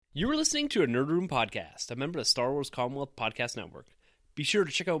You are listening to a Nerd Room podcast, a member of the Star Wars Commonwealth Podcast Network. Be sure to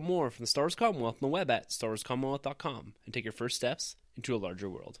check out more from the Star Wars Commonwealth on the web at starwarscommonwealth.com and take your first steps into a larger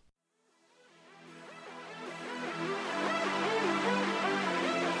world.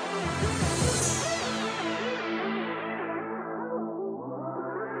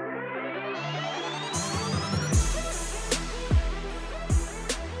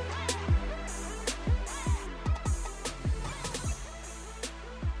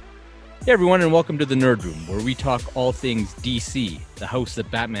 Hey everyone, and welcome to the Nerd Room, where we talk all things DC, the house that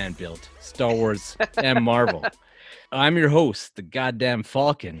Batman built, Star Wars, and Marvel. I'm your host, the goddamn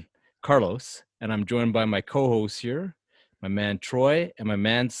Falcon, Carlos, and I'm joined by my co-hosts here, my man Troy and my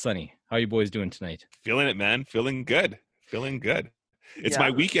man Sonny. How you boys doing tonight? Feeling it, man. Feeling good. It's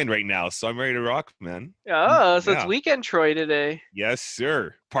my weekend right now, so I'm ready to rock, man. Oh, so it's weekend Troy today. Yes,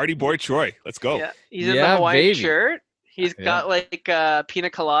 sir. Party boy Troy. Let's go. Yeah, he's in the Hawaiian shirt. He's got like a pina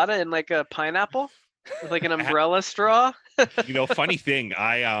colada and like a pineapple with like an umbrella straw. Funny thing,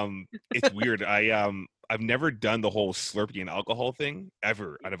 it's weird. I've never done the whole Slurpee and alcohol thing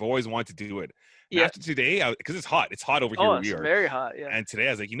ever, and I've always wanted to do it. And after today, because it's hot over here. It's very hot. Yeah. And today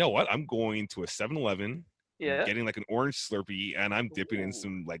I was like, you know what? I'm going to a 7-Eleven. Yeah. Getting like an orange Slurpee, and I'm dipping in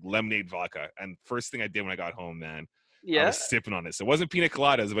some like lemonade vodka. And first thing I did when I got home, man, I was sipping on it. So it wasn't pina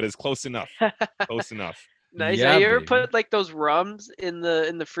coladas, but it's close enough. Close enough. Nice. Yeah, you ever put like those rums in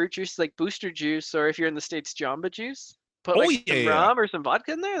the fruit juice, like Booster juice, or if you're in the States, Jamba juice? Put some rum or some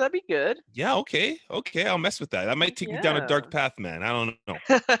vodka in there. That'd be good. Yeah. Okay. I'll mess with that. That might take me down a dark path, man. I don't know.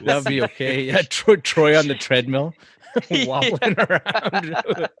 That'd be okay. Yeah, Troy on the treadmill, wobbling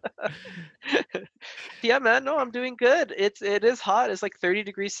around. Yeah, man. No, I'm doing good. It is hot. It's like 30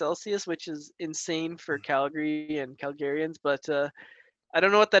 degrees Celsius, which is insane for Calgary and Calgarians. But I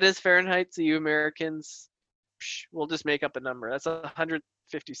don't know what that is Fahrenheit. So you Americans, we'll just make up a number. That's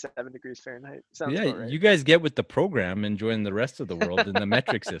 157 degrees Fahrenheit. Sounds about right. You guys get with the program and join the rest of the world in the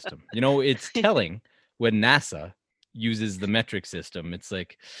metric system. It's telling when NASA uses the metric system. It's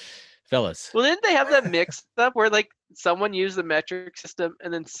like, fellas. Well, didn't they have that mix up where like someone used the metric system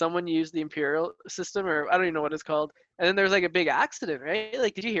and then someone used the imperial system, or I don't even know what it's called. And then there was like a big accident, right?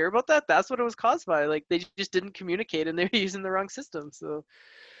 Like, did you hear about that? That's what it was caused by. Like, they just didn't communicate and they were using the wrong system. So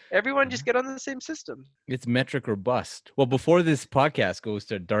everyone just get on the same system. It's metric or bust. Well, before this podcast goes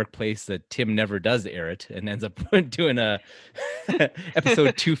to a dark place that Tim never does air it and ends up doing a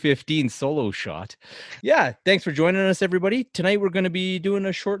episode 215 solo shot. Yeah, thanks for joining us, everybody. Tonight we're going to be doing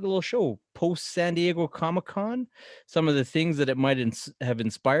a short little show post San Diego Comic-Con. Some of the things that it might have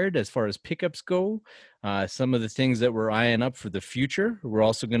inspired as far as pickups go. Some of the things that we're eyeing up for the future. We're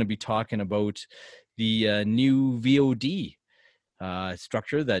also going to be talking about the new VOD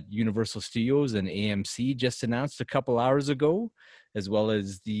structure that Universal Studios and AMC just announced a couple hours ago, as well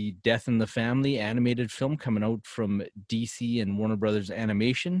as the Death in the Family animated film coming out from DC and Warner Brothers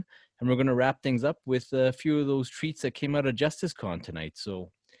Animation. And we're going to wrap things up with a few of those treats that came out of JusticeCon tonight. So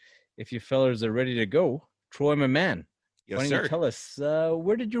if you fellas are ready to go, Troy, my man, why don't you tell us,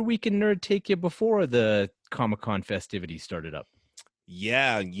 where did your weekend nerd take you before the Comic-Con festivities started up?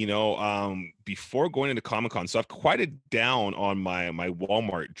 Yeah, before going into Comic-Con, so I've quieted down on my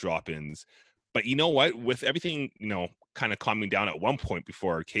Walmart drop-ins. But you know what? With everything, kind of calming down at one point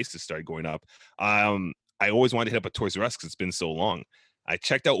before our cases started going up, I always wanted to hit up a Toys R Us because it's been so long. I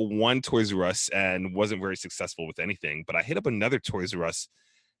checked out one Toys R Us and wasn't very successful with anything. But I hit up another Toys R Us,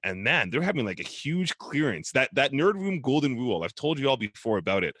 and man, they're having like a huge clearance. That Nerd Room golden rule, I've told you all before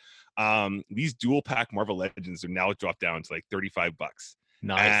about it. These dual pack Marvel Legends are now dropped down to like $35.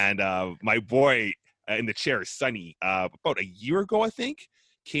 Nice. And my boy in the chair, Sonny, about a year ago, I think,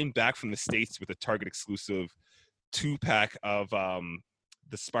 came back from the States with a Target exclusive 2-pack of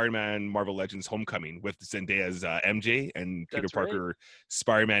the Spider-Man Marvel Legends Homecoming with Zendaya's MJ and Peter Parker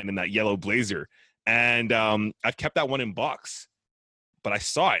Spider-Man in that yellow blazer. And I've kept that one in box. But I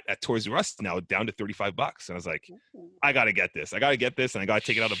saw it at Toys R Us now down to $35. And I was like, I got to get this. And I got to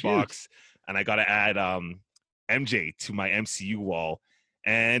take it out of the box. And I got to add MJ to my MCU wall.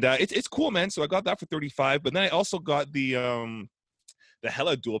 And it's cool, man. So I got that for $35. But then I also got the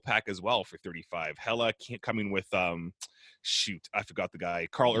Hela dual pack as well for $35. Hela coming with, I forgot the guy.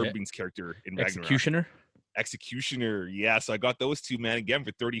 Carl Urban's character in Ragnarok. Executioner. Yeah, so I got those two, man, again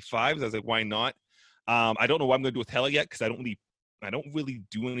for $35. I was like, why not? I don't know what I'm going to do with Hela yet because I don't really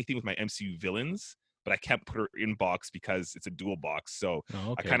do anything with my MCU villains, but I can't put her in box because it's a dual box. So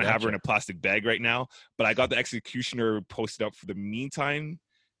I kind of have her in a plastic bag right now. But I got the Executioner posted up for the meantime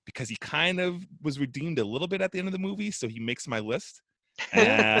because he kind of was redeemed a little bit at the end of the movie. So he makes my list.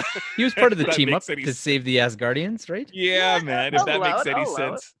 He was part of the team up to save the Asgardians, right? Yeah, man. If that makes any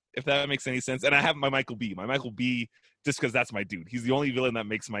sense. if that makes any sense. And I have my Michael B. Just because that's my dude. He's the only villain that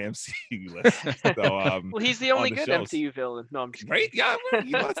makes my MCU list. So Well, he's the only good shelves. MCU villain. No, I'm just Right? Yeah,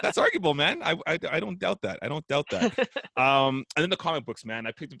 well, that's arguable, man. I don't doubt that. And then the comic books, man.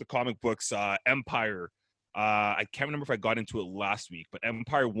 I picked up the comic books. Empire. I can't remember if I got into it last week, but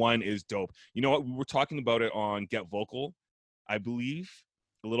Empire 1 is dope. You know what? We were talking about it on Get Vocal, I believe,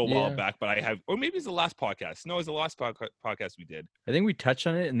 a little while back, but or maybe it's the last podcast. No, it's the last podcast we did. I think we touched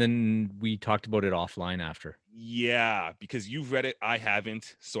on it and then we talked about it offline after. Yeah, because you've read it, I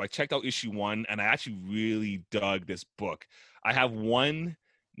haven't. So I checked out issue 1 and I actually really dug this book. I have one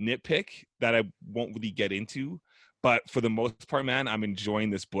nitpick that I won't really get into, but for the most part, man, I'm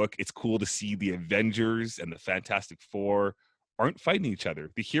enjoying this book. It's cool to see the Avengers and the Fantastic Four aren't fighting each other.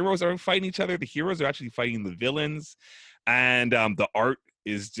 The heroes aren't fighting each other. The heroes are actually fighting the villains. And the art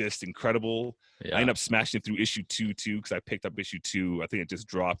is just incredible. Yeah. I ended up smashing it through issue 2 too, because I picked up issue 2. I think it just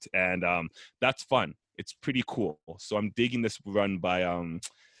dropped, and that's fun. It's pretty cool. So I'm digging this run by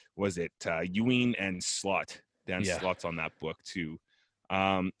Ewing and Slott. Dan Slott's on that book too.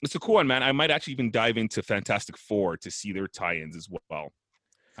 It's a cool one, man. I might actually even dive into Fantastic Four to see their tie-ins as well.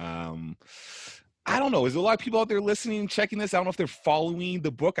 I don't know. Is there a lot of people out there listening, checking this? I don't know if they're following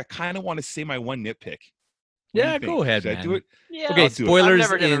the book. I kind of want to say my one nitpick. Yeah, go ahead, man. I do it? Yeah. Okay, spoilers. I'm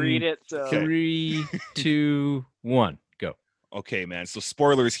never gonna in read it. So. 3, 2, 1, go. Okay, man. So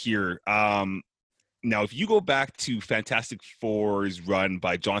spoilers here. Now, if you go back to Fantastic Four's run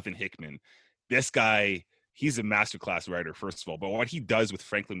by Jonathan Hickman, this guy, he's a masterclass writer, first of all. But what he does with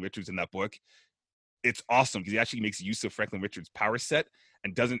Franklin Richards in that book, it's awesome because he actually makes use of Franklin Richards' power set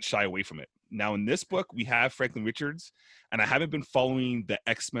and doesn't shy away from it. Now, in this book, we have Franklin Richards, and I haven't been following the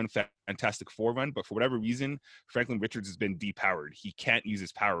X-Men Fantastic Four run, but for whatever reason, Franklin Richards has been depowered. He can't use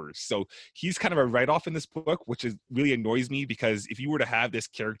his powers. So he's kind of a write-off in this book, which really annoys me because if you were to have this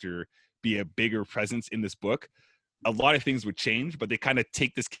character be a bigger presence in this book, a lot of things would change, but they kind of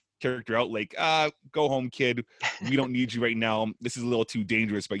take this character out like, go home, kid. We don't need you right now. This is a little too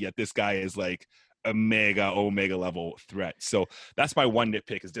dangerous, but yet this guy is like a omega level threat. So that's my one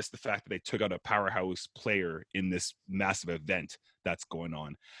nitpick, is just the fact that they took out a powerhouse player in this massive event that's going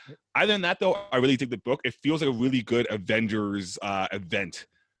on. Other than that, though, I really dig the book. It feels like a really good Avengers event,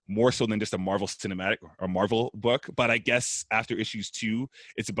 more so than just a Marvel cinematic or Marvel book. But I guess after issues 2,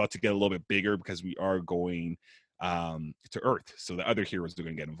 it's about to get a little bit bigger because we are going to Earth. So the other heroes are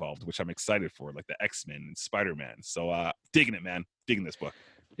going to get involved, which I'm excited for, like the X-Men and Spider-Man. So digging it, man. Digging this book.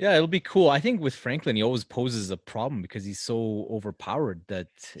 Yeah, it'll be cool. I think with Franklin, he always poses a problem because he's so overpowered that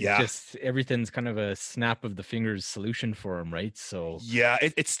just everything's kind of a snap of the fingers solution for him, right? So yeah,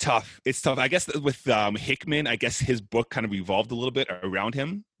 it's tough. It's tough. I guess with Hickman, I guess his book kind of evolved a little bit around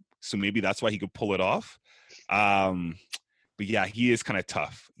him, so maybe that's why he could pull it off. But yeah, he is kind of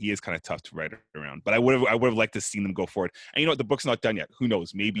tough. He is kind of tough to write around. But I would have liked to see them go forward. And you know what? The book's not done yet. Who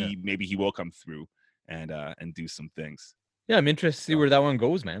knows? Maybe he will come through and do some things. Yeah, I'm interested to see where that one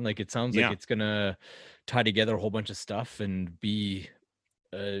goes, man. Like, it sounds like it's gonna tie together a whole bunch of stuff and be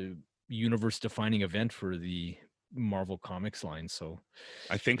a universe-defining event for the Marvel Comics line. So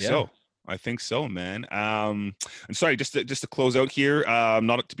I think so. I think so, man. I'm sorry, just to close out here,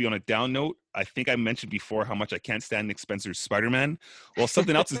 not to be on a down note, I think I mentioned before how much I can't stand Nick Spencer's Spider-Man. Well,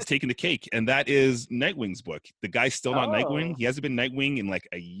 something else is taking the cake, and that is Nightwing's book. The guy's still not Nightwing. He hasn't been Nightwing in like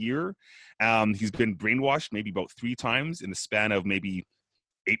a year. He's been brainwashed maybe about 3 times in the span of maybe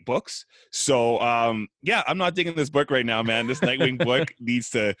 8 books. So yeah, I'm not digging this book right now, man. This Nightwing book needs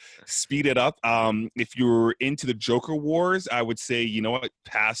to speed it up. If you're into the Joker Wars, I would say, you know what,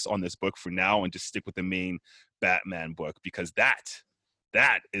 pass on this book for now and just stick with the main Batman book, because that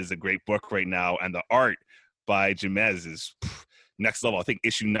is a great book right now, and the art by Jemez is next level. I think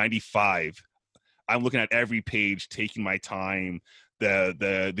issue 95. I'm looking at every page, taking my time.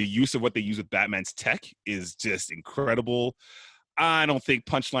 The use of what they use with Batman's tech is just incredible. I don't think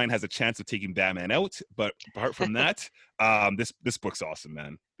Punchline has a chance of taking Batman out, but apart from that, this book's awesome,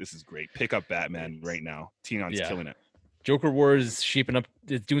 man. This is great. Pick up Batman right now. Teenon's killing it. Joker Wars shaping up.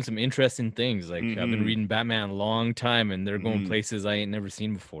 It's doing some interesting things. Like I've been reading Batman a long time, and they're going places I ain't never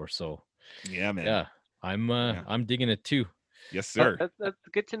seen before. So yeah, man. Yeah, I'm digging it too. Yes, sir. That's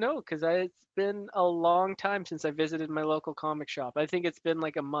good to know, because it's been a long time since I visited my local comic shop. I think it's been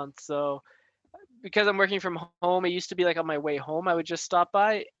like a month. So because I'm working from home, it used to be like on my way home, I would just stop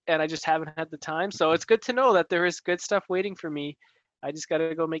by, and I just haven't had the time. So it's good to know that there is good stuff waiting for me. I just got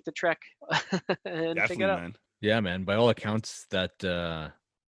to go make the trek and Definitely, pick it up. man. Yeah, man. By all accounts, that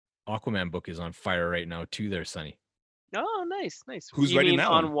Aquaman book is on fire right now too. There, Sonny. Oh, nice. Who's You writing mean that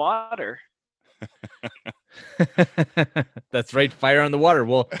on one? water? That's right. Fire on the water.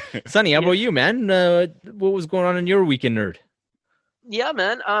 Well, Sonny, how Yeah. about you, man? What was going on in your weekend, nerd? Yeah,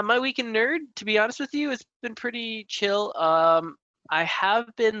 man. My weekend nerd, to be honest with you, has been pretty chill. I have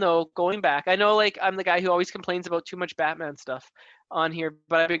been though going back. I know, like, I'm the guy who always complains about too much Batman stuff on here,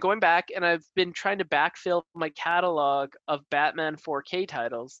 but I've been going back and I've been trying to backfill my catalog of Batman 4K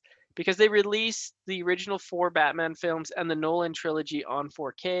titles because they released the original 4 Batman films and the Nolan trilogy on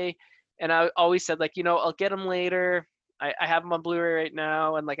 4K, and I always said, like, I'll get them later. I have them on Blu-ray right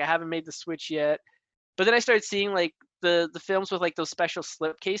now, and like I haven't made the switch yet. But then I started seeing like the films with like those special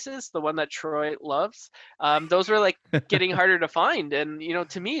slip cases, the one that Troy loves. Those were like getting harder to find, and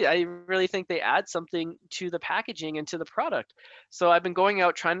to me, I really think they add something to the packaging and to the product. So I've been going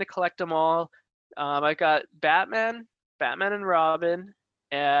out trying to collect them all. I've got Batman, Batman and Robin,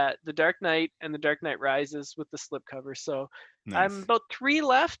 The Dark Knight, and The Dark Knight Rises with the slipcover. So I'm Nice. about 3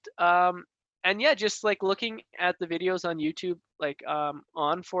 left. And yeah, just like looking at the videos on YouTube, like on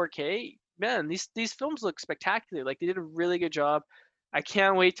 4K, man, these films look spectacular. Like they did a really good job. I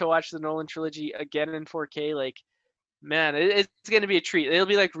can't wait to watch the Nolan trilogy again in 4K. Like, man, it's gonna be a treat. It'll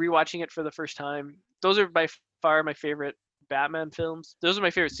be like rewatching it for the first time. Those are by far my favorite Batman films. Those are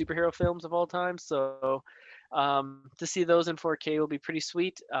my favorite superhero films of all time. So to see those in 4K will be pretty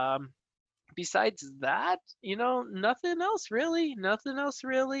sweet. Besides that, nothing else really. Nothing else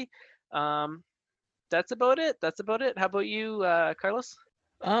really. Um, that's about it. That's about it. How about you, Carlos?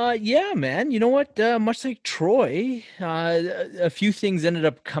 Yeah, man. You know what? Much like Troy, a few things ended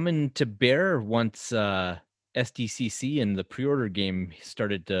up coming to bear once SDCC and the pre-order game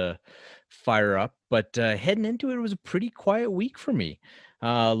started to fire up. But heading into it, was a pretty quiet week for me.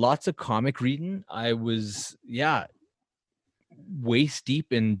 Lots of comic reading. I was, yeah, waist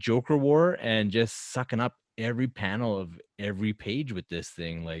deep in Joker War and just sucking up every panel of every page with this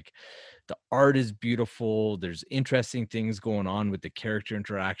thing. Like, the art is beautiful. There's interesting things going on with the character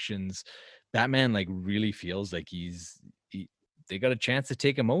interactions. Batman like really feels like they got a chance to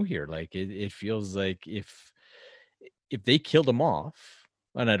take him out here. Like it feels like if they killed him off,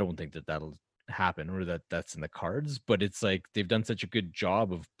 and I don't think that that'll happen or that's in the cards, but it's like they've done such a good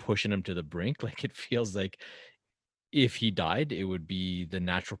job of pushing him to the brink. Like it feels like if he died, it would be the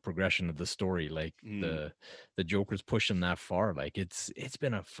natural progression of the story. Like Mm. the Joker's pushed him that far. Like it's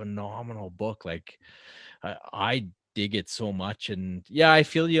been a phenomenal book. Like I dig it so much. And yeah, I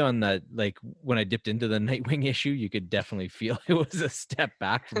feel you on that. Like when I dipped into the Nightwing issue, you could definitely feel it was a step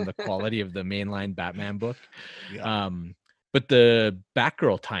back from the quality of the mainline Batman book. Yeah. Um, but the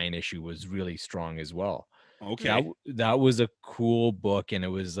Batgirl tie-in issue was really strong as well. Okay. That was a cool book, and it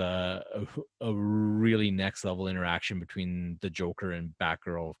was a really next level interaction between the Joker and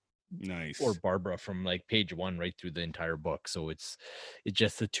Batgirl or Nice. Barbara from like page one right through the entire book. So it's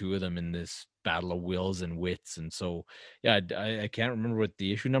just the two of them in this battle of wills and wits. And so yeah, I can't remember what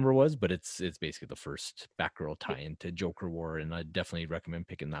the issue number was, but it's basically the first Batgirl tie-in to Joker War, and I definitely recommend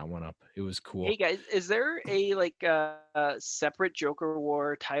picking that one up. It was Hey cool. guys, is there a like separate Joker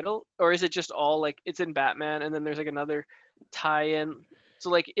War title, or is it just all like it's in Batman and then there's like another tie-in? So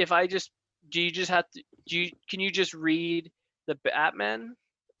like if I just do you just have to can you just read the Batman,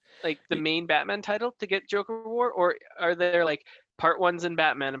 like the main Batman title to get Joker War, or are there like part one's in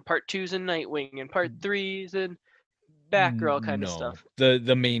Batman and part two's in Nightwing and part three's in Batgirl kind of No, stuff? No.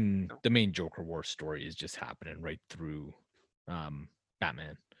 the main Joker War story is just happening right through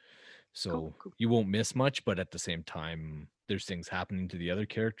Batman. Cool, So cool. you won't miss much, but at the same time, there's things happening to the other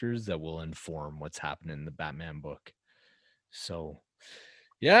characters that will inform what's happening in the Batman book. So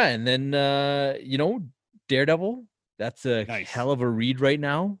yeah, and then Daredevil, that's a Nice. hell of a read right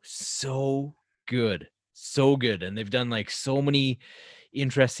now. So good. So good. And they've done like so many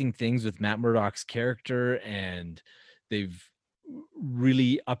interesting things with Matt Murdock's character, and they've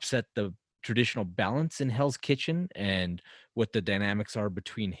really upset the traditional balance in Hell's Kitchen and what the dynamics are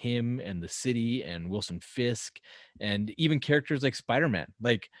between him and the city and Wilson Fisk and even characters like Spider-Man.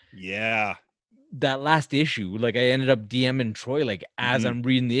 Like Yeah. that last issue, like I ended up DMing Troy like as Hmm. I'm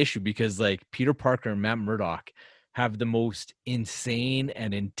reading the issue, because like Peter Parker and Matt Murdock have the most insane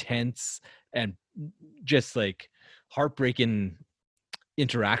and intense and just like heartbreaking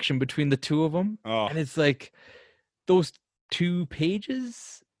interaction between the two of them. Oh, And it's like those 2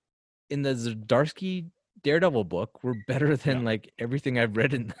 pages in the Zdarsky Daredevil book were better yeah. than like everything I've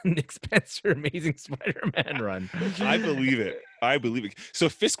read in the Nick Spencer Amazing Spider-Man run. I believe it. I believe it. So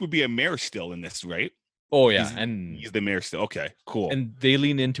Fisk would be a mayor still in this, right? Oh yeah, He's the mayor still. Okay, cool. and they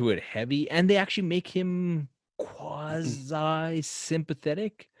lean into it heavy, and they actually make him quasi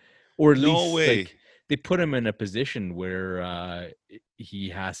sympathetic, or at No least way. like they put him in a position where he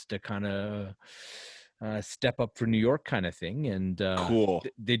has to kind of step up for New York kind of thing, and Cool.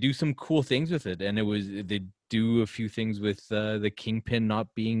 they do some cool things with it. And they do a few things with the Kingpin not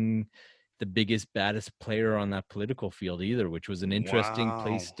being the biggest, baddest player on that political field either, which was an interesting Wow.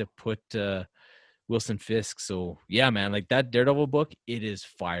 place to put Wilson Fisk. So yeah, man, like that Daredevil book, it is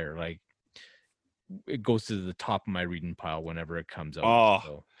fire. Like it goes to the top of my reading pile whenever it comes out. Oh.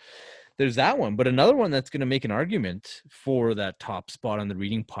 So there's that one. But another one that's going to make an argument for that top spot on the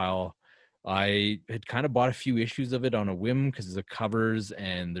reading pile, I had kind of bought a few issues of it on a whim because of the covers,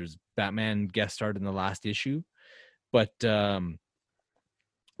 and there's Batman guest starred in the last issue. But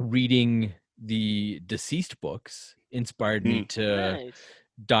reading the Deceased books inspired me to Nice.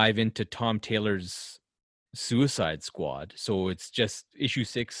 dive into Tom Taylor's Suicide Squad. So it's just issue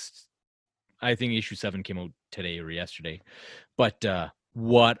 6. I think issue 7 came out today or yesterday. But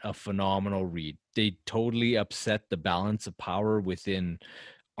what a phenomenal read. They totally upset the balance of power within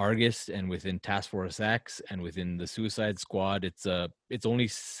Argus and within Task Force X and within the Suicide Squad. It's only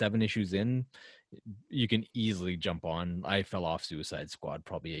 7 issues in. You can easily jump on. I fell off Suicide Squad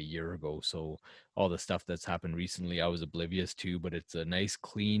probably a year ago, so all the stuff that's happened recently I was oblivious to, but it's a nice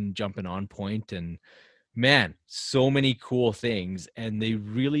clean jumping on point, and man, so many cool things, and they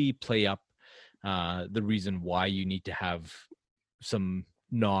really play up the reason why you need to have some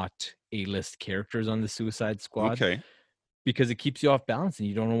not A-list characters on the Suicide Squad. Okay. Because it keeps you off balance and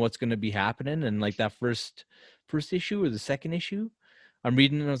you don't know what's going to be happening. And like that first issue or the second issue, I'm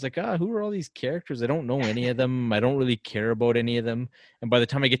reading and I was like, who are all these characters? I don't know any of them. I don't really care about any of them. And by the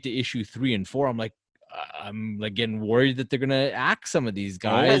time I get to issue 3 and 4, I'm like getting worried that they're gonna axe some of these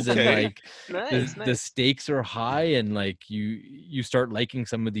guys, and Okay. like Nice, the nice. stakes are high, and like you start liking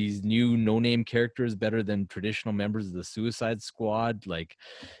some of these new no-name characters better than traditional members of the Suicide Squad. Like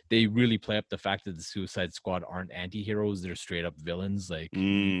they really play up the fact that the Suicide Squad aren't anti-heroes, they're straight up villains. Like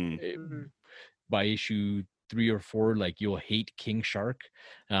by issue 3 or 4, like you'll hate King Shark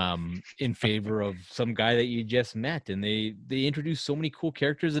in favor of some guy that you just met. And they introduced so many cool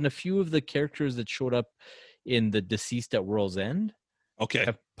characters, and a few of the characters that showed up in the Deceased at World's End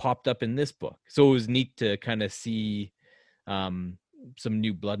have popped up in this book. So it was neat to kind of see some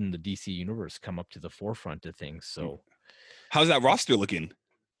new blood in the DC universe come up to the forefront of things. So how's that roster looking?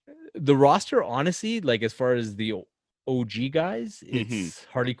 The roster, honestly, like as far as the OG guys, it's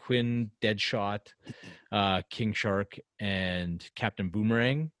Harley Quinn, Deadshot, King Shark, and Captain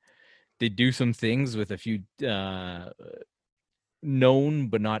Boomerang. They do some things with a few known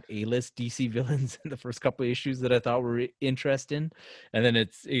but not A-list DC villains in the first couple of issues that I thought were interesting, and then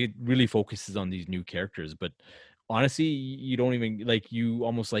it really focuses on these new characters. But honestly, you don't even like, you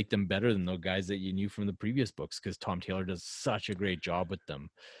almost like them better than the guys that you knew from the previous books, because Tom Taylor does such a great job with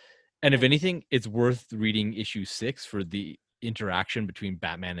them. And if anything, it's worth reading issue 6 for the interaction between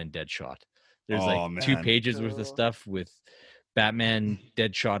Batman and Deadshot. There's 2 pages worth of stuff with Batman,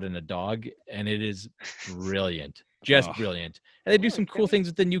 Deadshot, and a dog, and it is brilliant, just brilliant. And they do some cool things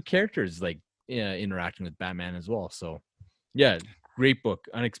with the new characters, like interacting with Batman as well. So, yeah, great book,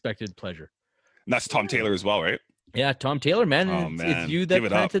 unexpected pleasure. And that's Tom Taylor as well, right? Yeah, Tom Taylor, man. It's you that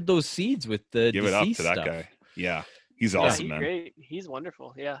planted those seeds with the Give it up to Deceased that stuff. guy. Yeah, he's awesome, man. Great. He's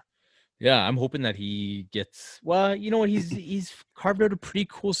wonderful. Yeah. Yeah, I'm hoping that he gets, well, you know what, he's carved out a pretty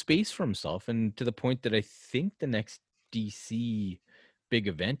cool space for himself, and to the point that I think the next DC big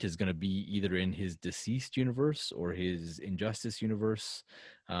event is going to be either in his Deceased universe or his Injustice universe,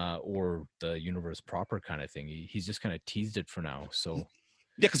 or the universe proper kind of thing. He's just kind of teased it for now. So yeah,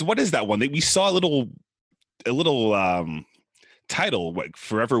 because what is that one? We saw a little title, like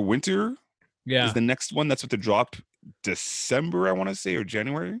Forever Winter. Yeah, is the next one that's what to drop December, I want to say, or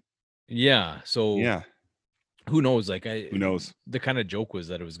January. Yeah. So yeah, who knows? Like who knows? The kind of joke was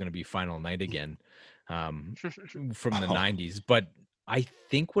that it was going to be Final Night again, from the 90s. But I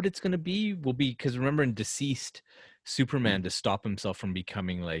think what it's going to be will be, because remember in Deceased, Superman, to stop himself from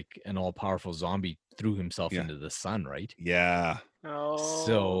becoming like an all-powerful zombie, threw himself into the sun, right? Yeah. Oh.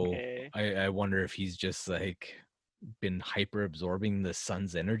 So okay. I wonder if he's just like been hyper absorbing the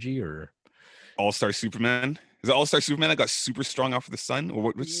sun's energy, or All-Star Superman. Is it All-Star Superman that got super strong off of the sun?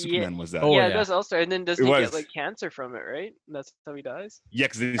 Or which Superman was that? Oh, yeah, it does All-Star. And then doesn't he get like cancer from it, right? That's how he dies? Yeah,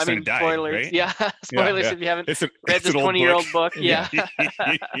 because he's starting to die, spoilers. right? Yeah, spoilers if you haven't read this 20-year-old book. Yeah.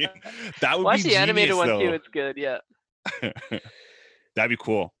 That would Watch be the animated genius, one though. too. It's good, yeah. That'd be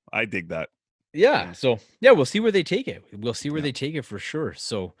cool. I dig that. Yeah. So yeah, we'll see where they take it. We'll see where they take it for sure.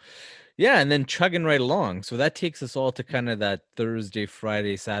 So yeah, and then chugging right along. So that takes us all to kind of that Thursday,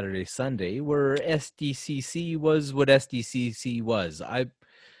 Friday, Saturday, Sunday, where SDCC was what SDCC was. I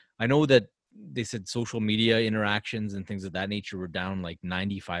know that they said social media interactions and things of that nature were down like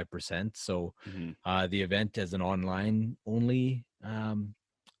 95%. So Mhm. the event as an online only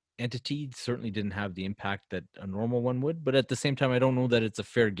entity certainly didn't have the impact that a normal one would. But at the same time, I don't know that it's a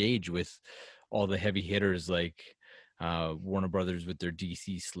fair gauge with all the heavy hitters like Warner Brothers with their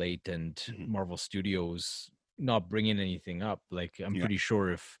DC slate and Mhm. Marvel Studios not bringing anything up. Like I'm Yeah. pretty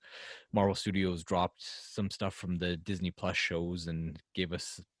sure if Marvel Studios dropped some stuff from the Disney Plus shows and gave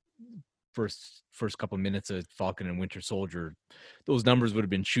us first couple minutes of Falcon and Winter Soldier, those numbers would have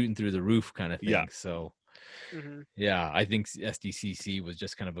been shooting through the roof kind of Yeah. thing. So Hmm. yeah, I think SDCC was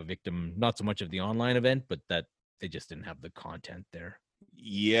just kind of a victim, not so much of the online event, but that they just didn't have the content there.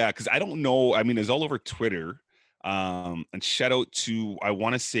 Yeah, because I don't know. I mean, it's all over Twitter. And shout out to, I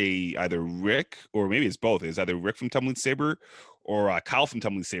want to say either Rick or maybe it's both. It's either Rick from Tumbling Saber or Kyle from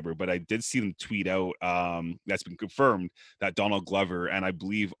Tumbling Saber. But I did see them tweet out, that's been confirmed, that Donald Glover and I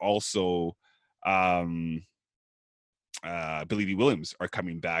believe also um, Billy D. Williams are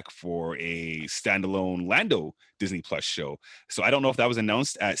coming back for a standalone Lando Disney Plus show. So I don't know if that was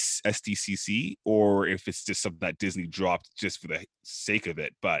announced at SDCC or if it's just something that Disney dropped just for the sake of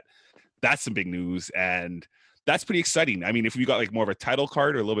it. But that's some big news, and that's pretty exciting. I mean, if we got like more of a title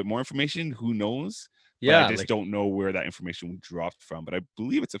card or a little bit more information, who knows? But I Yeah, just like don't know where that information dropped from. But I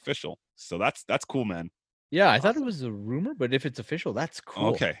believe it's official, so that's cool, man. yeah, I thought it Awesome. was a rumor, but if it's official, that's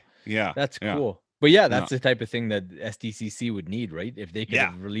cool. Okay, yeah, That's yeah, cool. But yeah, yeah, that's the type of thing that SDCC would need, right? If they could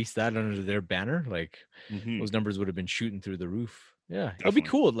yeah. have released that under their banner, like Hmm. those numbers would have been shooting through the roof. Yeah, it'll be Definitely.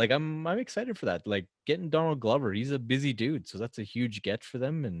 cool. Like I'm excited for that. Like getting Donald Glover, he's a busy dude, so that's a huge get for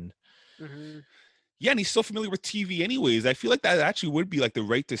them. And Hmm. Yeah, and he's so familiar with TV anyways. I feel like that actually would be like the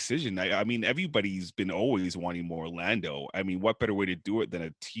right decision. I mean, everybody's been always wanting more Lando. I mean, what better way to do it than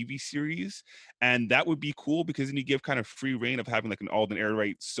a TV series? And that would be cool because then you give kind of free reign of having like an Alden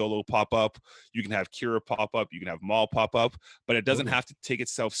Ehrenreich solo pop up. You can have Kira pop up. You can have Maul pop up, but it doesn't totally. have to take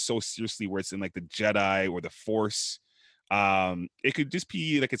itself so seriously where it's in like the Jedi or the Force. It could just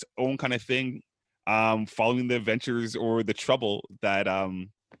be like its own kind of thing, following the adventures or the trouble that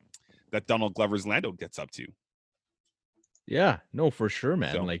Donald Glover's Lando gets up to. Yeah, no, for sure,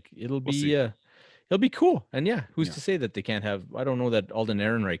 man. So Like we'll see. it'll be cool. And yeah, who's Yeah. to say that they can't have I don't know that Alden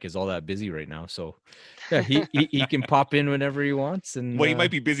Ehrenreich is all that busy right now. So yeah, he can pop in whenever he wants and Well, he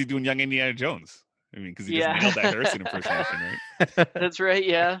might be busy doing Young Indiana Jones. I mean, because he just Yeah. nailed that Harrison impersonation, right? That's right.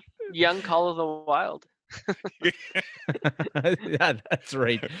 Yeah. Young Call of the Wild. yeah, that's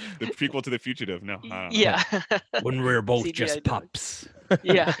right. The prequel to The Fugitive. No, I don't know. Yeah. When we're both CGI just dog. pups.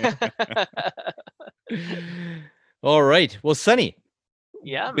 Yeah. All right. Well, Sonny,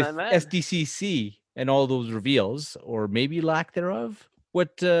 Yeah, with man. SDCC and all those reveals, or maybe lack thereof,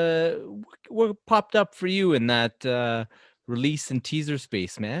 what popped up for you in that release and teaser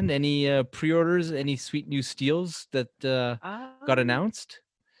space, man? Any pre-orders? Any sweet new steals that got Um, announced?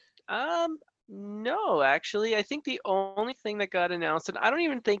 um, no, actually, I think the only thing that got announced, and I don't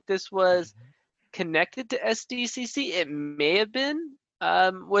even think this was connected to SDCC, it may have been,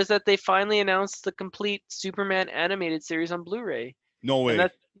 was that they finally announced the complete Superman animated series on Blu-ray. No And way.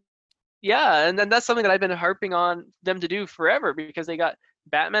 that, yeah, and then that's something that I've been harping on them to do forever because they got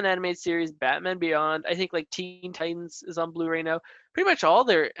Batman animated series, Batman Beyond. I think like Teen Titans is on Blu-ray now. Pretty much all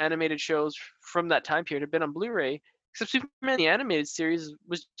their animated shows from that time period have been on Blu-ray, except Superman the animated series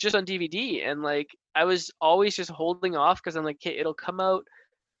was just on DVD. And like I was always just holding off because I'm like, okay, it'll come out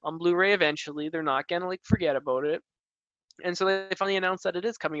on Blu-ray eventually. They're not gonna like forget about it. And so they finally announced that it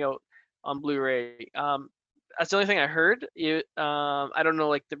is coming out on Blu-ray. That's the only thing I heard. I don't know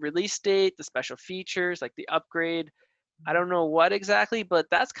like the release date, the special features, like the upgrade. I don't know what exactly, but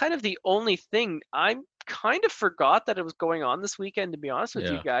that's kind of the only thing. I kind of forgot that it was going on this weekend, to be honest with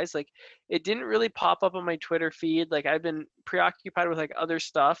you Yeah. guys. Like, it didn't really pop up on my Twitter feed. Like, I've been preoccupied with like other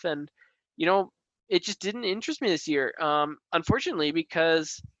stuff, and you know, it just didn't interest me this year. Unfortunately,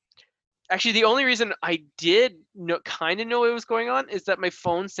 because actually, the only reason I did know, kind of know what was going on is that my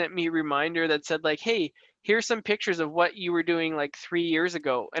phone sent me a reminder that said like, "Hey, here's some pictures of what you were doing like 3 years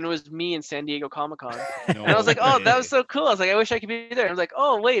ago," and it was me in San Diego Comic Con. And I was No like, "Oh, that was way. so cool!" I was like, "I wish I could be there." I was like,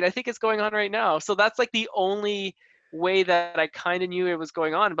 "Oh, wait, I think it's going on right now." So that's like the only way that I kind of knew it was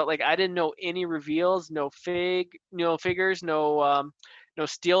going on, but like I didn't know any reveals, no figures, no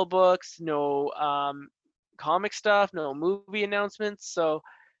steel books, no comic stuff, no movie announcements. So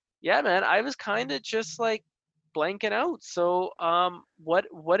yeah, man, I was kind of just like blanking out. So,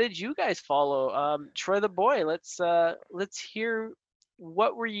 what did you guys follow? Troy the boy, let's hear.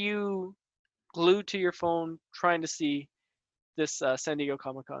 What were you glued to your phone trying to see this San Diego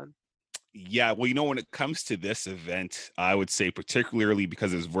Comic Con? Yeah, well, when it comes to this event, I would say particularly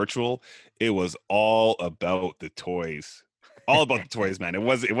because it's virtual, it was all about the toys. All about the toys, man. It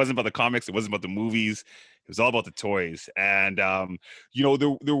wasn't about the comics, it wasn't about the movies. It was all about the toys. And there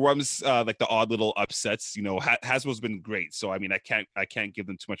was like the odd little upsets. Hasbro's been great. So I mean, I can't give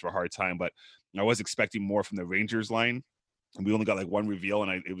them too much of a hard time, but I was expecting more from the Rangers line. And we only got like one reveal,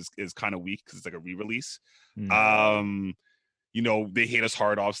 and it was kind of weak because it's like a re-release. Mm. Um they hit us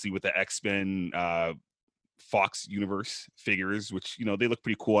hard, obviously, with the X-Men Fox universe figures, which they look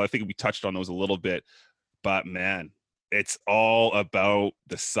pretty cool. I think we touched on those a little bit, but man, it's all about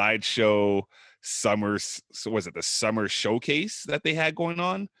the sideshow summers. So was it the summer showcase that they had going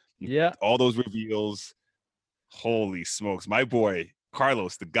on? Yeah. All those reveals. Holy smokes, my boy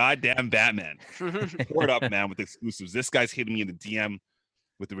Carlos, the goddamn Batman, poured up, man, with exclusives. This guy's hitting me in the DM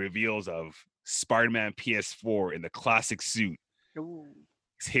with the reveals of Spider-Man PS4 in the classic suit. Ooh.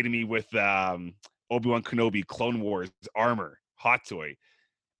 He's hitting me with Obi-Wan Kenobi Clone Wars armor, hot toy.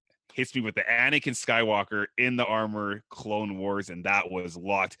 Hits me with the Anakin Skywalker in the armor, Clone Wars, and that was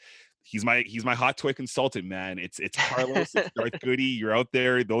locked. He's my hot toy consultant, man. It's Carlos, it's Darth Goody. You're out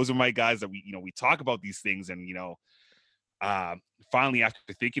there. Those are my guys that we talk about these things, and finally, after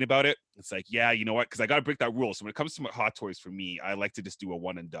thinking about it, it's like, yeah, you know what? Because I got to break that rule. So when it comes to hot toys, for me, I like to just do a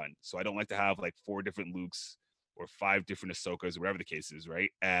one and done. So I don't like to have like 4 different Lukes or 5 different Ahsokas, or whatever the case is, right?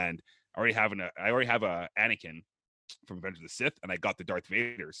 And I already have a Anakin from Revenge of the Sith, and I got the Darth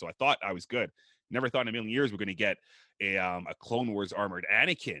Vader. So I thought I was good. Never thought in a million years we're going to get a Clone Wars armored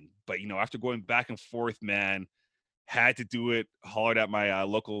Anakin. But after going back and forth, man, had to do it. Hollered at my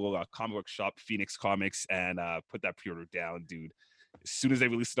local comic book shop, Phoenix Comics, and put that pre-order down, dude. As soon as they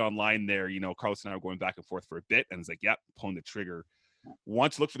released it online there, Carlos and I were going back and forth for a bit, and it's like, yep, pulling the trigger.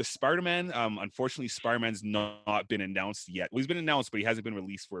 Want to look for the Spider-Man. Unfortunately, Spider-Man's not been announced yet. Well, he's been announced, but he hasn't been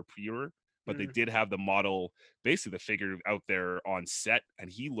released for a pre-order. But they did have the model, basically the figure out there on set, and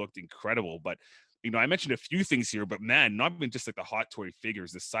he looked incredible. But I mentioned a few things here, but man, not even just like the hot toy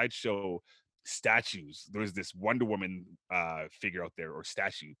figures, the sideshow statues. There's this Wonder Woman figure out there, or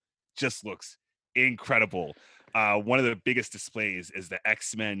statue, just looks incredible. One of the biggest displays is the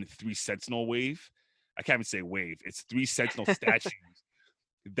X-Men 3 Sentinel wave. I can't even say wave. It's 3 Sentinel statues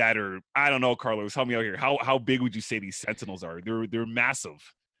that are, I don't know, Carlos, help me out here. How big would you say these Sentinels are? They're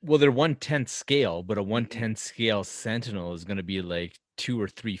massive. Well, they're 1/10 scale, but a 1/10 scale Sentinel is going to be like 2 or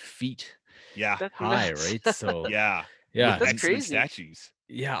 3 feet Yeah. That's high, nuts. right? So Yeah. yeah, That's X-Men crazy. statues.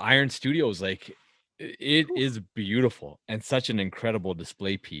 yeah, Iron Studios, like it Ooh. is beautiful and such an incredible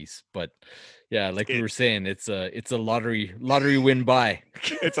display piece. But yeah, like we It- were saying, it's a lottery win buy.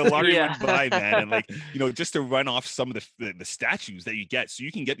 It's a lottery Yeah. win buy, man. And like, just to run off some of the statues that you get. So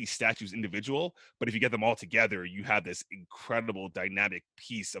you can get these statues individual, but if you get them all together, you have this incredible dynamic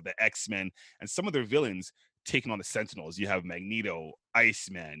piece of the X-Men and some of their villains taking on the Sentinels. You have Magneto,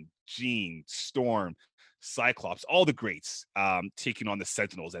 Iceman, Jean, Storm, Cyclops, all the greats taking on the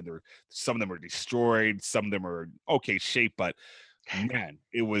Sentinels, and some of them are destroyed, some of them are okay shape, but man,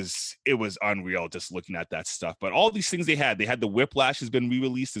 it was unreal just looking at that stuff. But all these things they had the Whiplash has been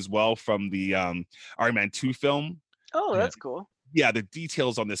re-released as well from the Iron Man 2 film. Oh, that's cool. Yeah, the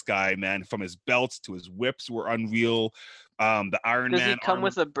details on this guy, man, from his belts to his whips were unreal. The Iron Does Man he come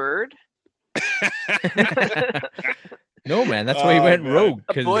with a bird? No, man, that's why he went man. rogue.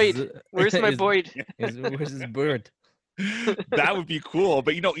 A 'cause Boyd. Where's my Boyd? where's his bird? That would be cool,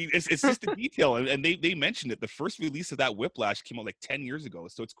 but it's just the detail, and they mentioned it. The first release of that Whiplash came out like 10 years ago,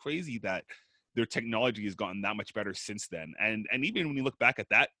 so it's crazy that their technology has gotten that much better since then. And even when you look back at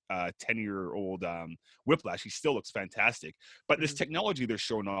that 10-year-old Whiplash, he still looks fantastic. But this technology they're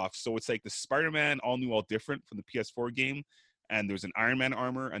showing off, so it's like the Spider-Man all new, all different from the PS4 game. And there's an Iron Man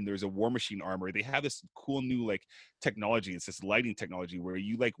armor and there's a War Machine armor. They have this cool new like technology. It's this lighting technology where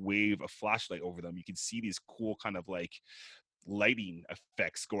you like wave a flashlight over them. You can see these cool kind of like lighting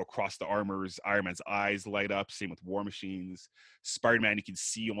effects go across the armors. Iron Man's eyes light up. Same with War Machine's. Spider-Man, you can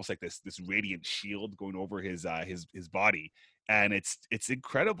see almost like this radiant shield going over his body, and it's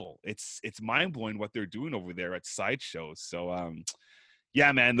incredible. It's mind-blowing what they're doing over there at Sideshow. So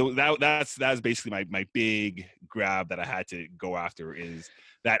yeah, man, that's basically my big grab that I had to go after is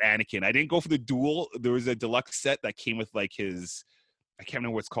that Anakin. I didn't go for the duel. There was a deluxe set that came with like his, I can't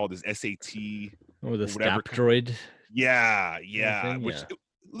remember what it's called, his SAT Or the or whatever. Stap Droid. Yeah, thing, which yeah.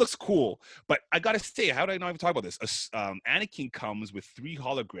 looks cool. But I gotta say, how did I not even talk about this? Anakin comes with 3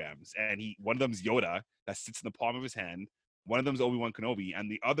 holograms, and one of them's Yoda that sits in the palm of his hand. One of them's Obi-Wan Kenobi,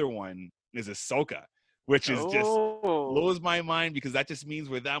 and the other one is Ahsoka, which is just blows my mind because that just means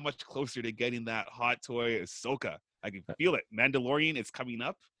we're that much closer to getting that hot toy Ahsoka. I can feel it. Mandalorian is coming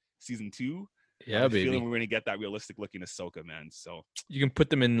up. season 2. I Yeah, have a feeling baby. we're going to get that realistic looking Ahsoka, man. So, You can put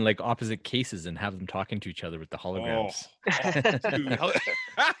them in like opposite cases and have them talking to each other with the oh, holograms. dude,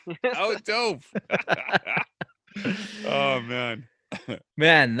 how dope. Oh, man.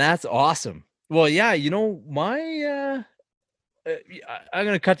 Man, that's awesome. Well, yeah, I'm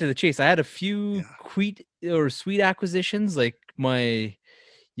gonna cut to the chase. I had a few sweet acquisitions. Like my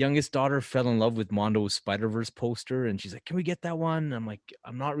youngest daughter fell in love with Mondo's Spider-Verse poster, and she's like, "Can we get that one?" I'm like,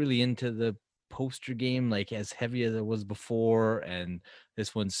 "I'm not really into the poster game like as heavy as it was before, and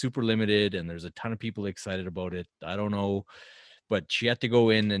this one's super limited, and there's a ton of people excited about it. I don't know." But she had to go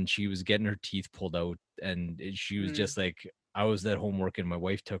in, and she was getting her teeth pulled out, and she was just like, I was at home working. My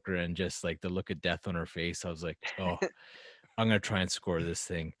wife took her, and just like the look of death on her face, I was like, "Oh, I'm gonna try and score this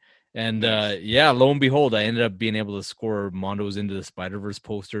thing." And Nice. yeah, lo and behold, I ended up being able to score Mondo's Into the Spider-Verse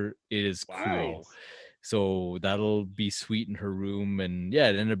poster. It is cool. Wow. So that'll be sweet in her room. And yeah,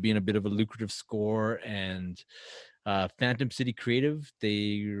 it ended up being a bit of a lucrative score. And Phantom City Creative,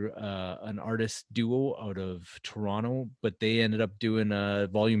 they're an artist duo out of Toronto, but they ended up doing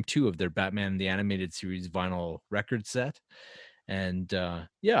volume 2 of their Batman the Animated Series vinyl record set. And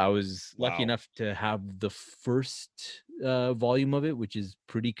yeah, I was lucky Wow. enough to have the first volume of it, which is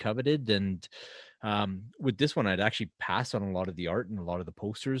pretty coveted. And with this one, I'd actually passed on a lot of the art and a lot of the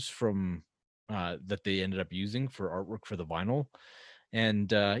posters from that they ended up using for artwork for the vinyl.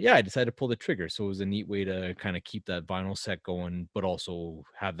 And yeah, I decided to pull the trigger. So it was a neat way to kind of keep that vinyl set going, but also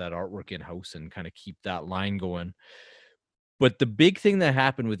have that artwork in house and kind of keep that line going. But the big thing that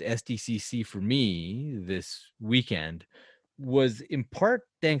happened with SDCC for me this weekend was in part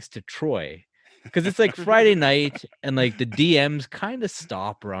thanks to Troy, because it's like Friday night and like the DMs kind of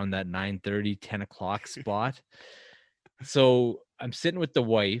stop around that 9:30, 10 o'clock spot. So I'm sitting with the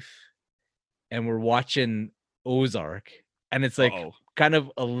wife and we're watching Ozark, and it's like Uh-oh. kind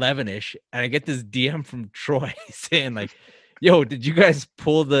of 11ish, and I get this DM from Troy saying like, "Yo, did you guys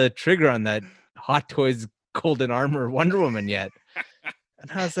pull the trigger on that Hot Toys Golden Armor Wonder Woman yet?"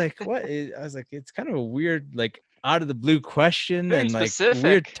 And I was like, "What?" I was like, "It's kind of a weird, like, out of the blue question Very and like weird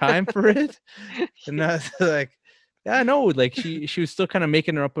specific. time for it." And I was like, "Yeah, I know." Like she was still kind of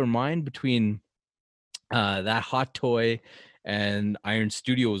making her up her mind between that Hot Toy and Iron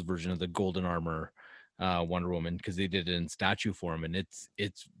Studios version of the Golden Armor Wonder Woman, because they did it in statue form, and it's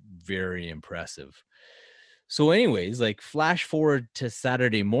very impressive. So, anyways, like flash forward to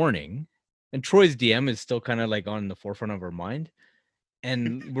Saturday morning, and Troy's DM is still kind of like on the forefront of our mind,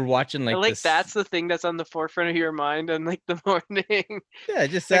 and we're watching I like like this. that's the thing that's on the forefront of your mind on like the morning. Yeah,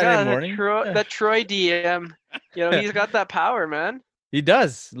 just Like, Saturday oh, morning. Yeah. that Troy DM, he's got that power, man. He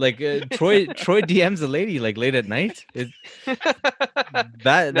does. Like Troy DMs a lady like late at night.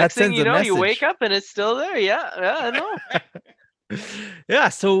 That Next thing sends you a know, you wake message. up and it's still there. Yeah, I know. Yeah,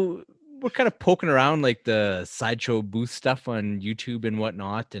 so we're kind of poking around like the sideshow booth stuff on YouTube and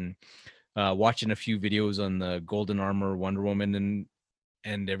whatnot, and watching a few videos on the Golden Armor Wonder Woman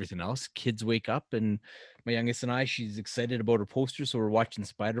and everything else. Kids wake up, and my youngest and I, she's excited about her poster, so we're watching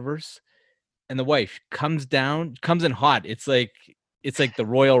Spider-Verse, and the wife comes in hot. It's like the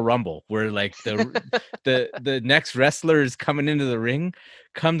Royal Rumble, where like the next wrestler is coming into the ring,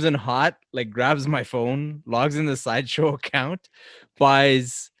 comes in hot, like grabs my phone, logs in the sideshow account,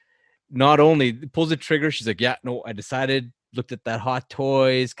 buys, not only pulls the trigger, she's like, "Yeah, no, I decided, looked at that Hot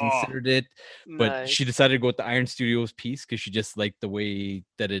Toys, Oh, considered it," but she Nice. decided to go with the Iron Studios piece because she just liked the way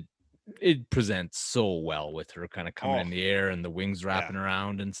that it presents so well with her kind of coming oh, in the air and the wings yeah. wrapping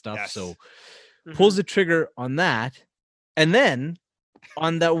around and stuff. Yes. So pulls Mhm. the trigger on that, and then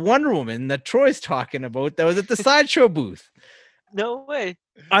on that Wonder Woman that Troy's talking about that was at the sideshow booth. No way.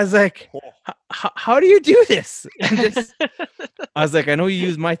 I was like, Oh, how do you do this? And just, I was like, I know you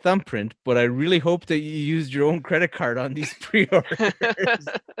use my thumbprint, but I really hope that you used your own credit card on these pre-orders.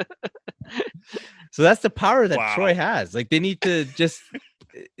 So that's the power that Troy wow. has. Like, they need to just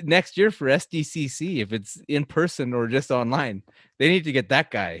next year for SDCC, if it's in person or just online, they need to get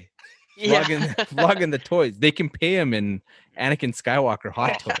that guy Yeah. vlogging the toys. They can pay him in Anakin Skywalker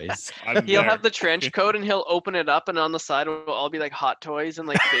Hot Oh, Toys. I'm He'll there. have the trench coat and he'll open it up, and on the side will all be like Hot Toys and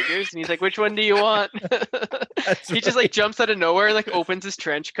like figures, and he's like, "Which one do you want?" That's He just like jumps out of nowhere and like opens his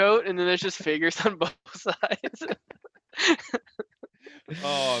trench coat, and then there's just figures on both sides.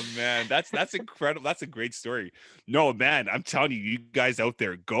 Oh man, that's incredible. That's a great story. No, man, I'm telling you, you guys out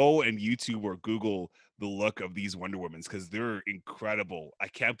there, go and YouTube or Google the look of these Wonder Womans because they're incredible. I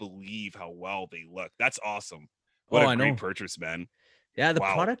can't believe how well they look. That's awesome. What Oh, a I great know. purchase, man. Yeah, the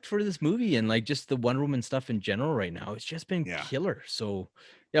Wow. product for this movie and like just the Wonder Woman stuff in general right now, it's just been Yeah. killer. So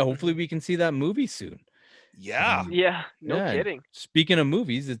yeah, hopefully Mhm. we can see that movie soon. Yeah. Yeah, no Yeah, and kidding. speaking of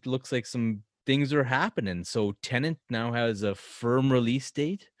movies, it looks like some things are happening. So Tenant now has a firm release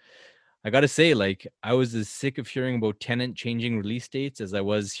date. I gotta say, like, I was as sick of hearing about Tenant changing release dates as I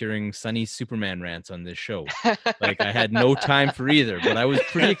was hearing Sunny's Superman rants on this show. Like, I had no time for either, but I was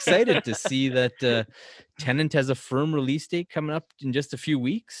pretty excited to see that Tenant has a firm release date coming up in just a few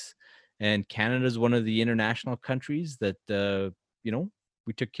weeks. And Canada is one of the international countries that, you know,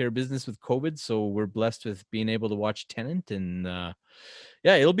 we took care of business with COVID. So we're blessed with being able to watch Tenant. And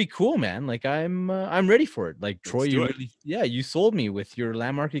yeah, it'll be cool, man. Like I'm ready for it. Like Troy, Let's do you it. really, yeah, you sold me with your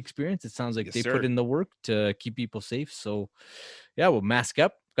Landmark experience. It sounds like Yes, they sir. put in the work to keep people safe. So yeah, we'll mask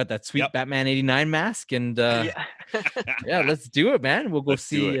up. Got that sweet Yep. Batman 89 mask. And Yeah. yeah, let's do it, man. We'll go Let's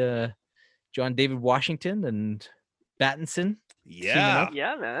do see it. John David Washington and Battinson teaming Yeah. up,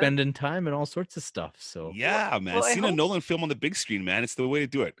 Yeah, man. spending time and all sorts of stuff. So Yeah, man. Well, I Seeing a hope Nolan film on the big screen, man. It's the way to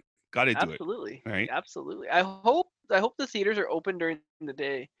do it. Got to do it. absolutely. All right. Absolutely. I hope the theaters are open during the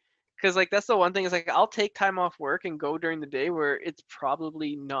day. Cuz like that's the one thing is like I'll take time off work and go during the day where it's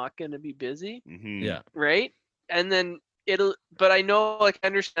probably not going to be busy, Mm-hmm. yeah. right? And then it'll but I know like I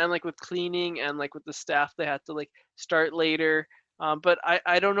understand like with cleaning and like with the staff they have to like start later. But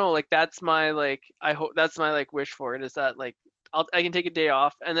I don't know like that's my like I hope that's my like wish for it is that like I can take a day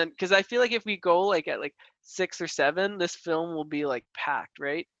off and then because I feel like if we go like at like 6 or 7, this film will be like packed,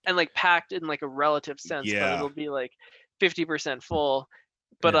 right? And like packed in like a relative sense, but Yeah. it'll be like 50% full,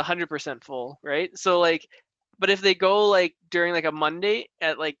 but Yeah. 100% full, right? So like, but if they go like during like a Monday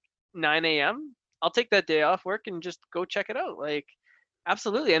at like 9 a.m., I'll take that day off work and just go check it out. Like,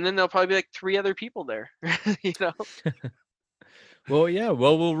 absolutely. And then there'll probably be like 3 other people there, you know? Well, yeah.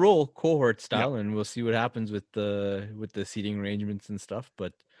 Well, we'll roll cohort Yep. style, and we'll see what happens with the seating arrangements and stuff.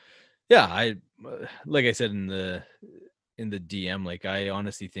 But yeah, I like I said in the DM, like I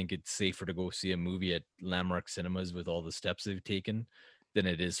honestly think it's safer to go see a movie at Landmark Cinemas with all the steps they've taken than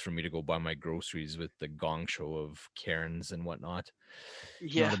it is for me to go buy my groceries with the gong show of Karens and whatnot.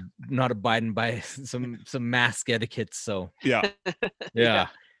 Yeah. Not abiding by some mask etiquette. So Yeah. Yeah. yeah,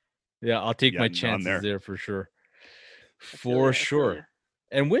 yeah, I'll take Yeah. my On chances there. there for sure. I feel For you. I feel you. sure.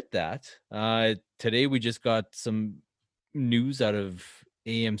 And with that, today we just got some news out of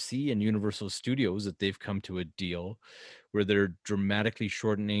AMC and Universal Studios that they've come to a deal where they're dramatically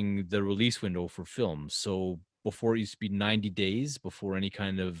shortening the release window for films. So before it used to be 90 days before any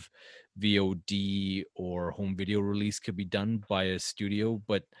kind of VOD or home video release could be done by a studio,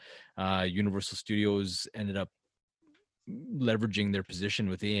 but Universal Studios ended up leveraging their position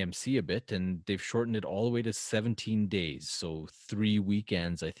with AMC a bit, and they've shortened it all the way to 17 days. So 3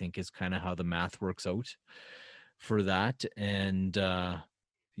 weekends, I think, is kind of how the math works out for that. And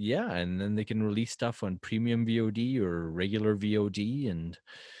yeah, and then they can release stuff on premium VOD or regular VOD and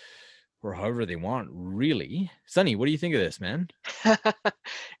or however they want, really. Sonny, what do you think of this, man?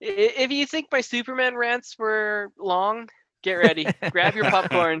 If you think my Superman rants were long, get ready. Grab your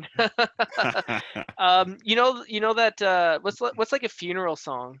popcorn. You know that what's like a funeral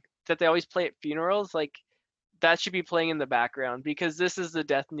song that they always play at funerals? Like that should be playing in the background because this is the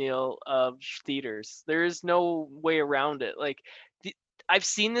death knell of theaters. There is no way around it. Like the, I've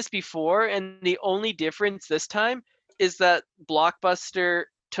seen this before, and the only difference this time is that Blockbuster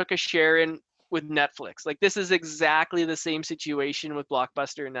took a share in with Netflix. Like this is exactly the same situation with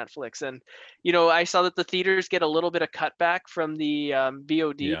Blockbuster and Netflix. And I saw that the theaters get a little bit of cutback from the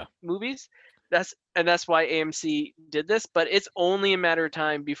VOD Yeah. movies. That's why AMC did this, but it's only a matter of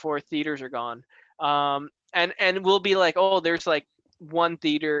time before theaters are gone. And we'll be like, oh, there's like one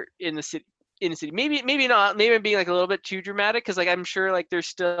theater in the city, maybe not, maybe I'm being like a little bit too dramatic because like I'm sure like there's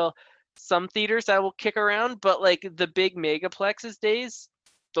still some theaters that will kick around, but like the big megaplexes days,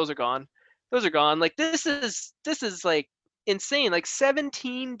 those are gone. Like this is like insane, like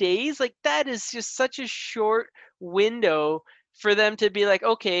 17 days, like that is just such a short window for them to be like,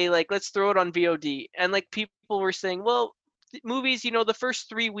 okay, like let's throw it on VOD. And like people were saying, well, movies, the first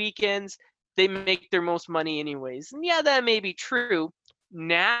 3 weekends they make their most money anyways. And yeah, that may be true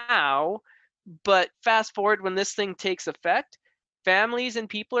now, but fast forward when this thing takes effect, families and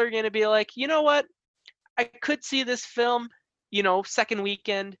people are going to be like, you know what? I could see this film, second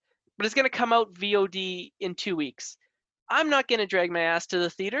weekend, but it's going to come out VOD in 2 weeks. I'm not going to drag my ass to the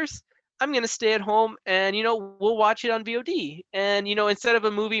theaters. I'm going to stay at home and, we'll watch it on VOD. And, instead of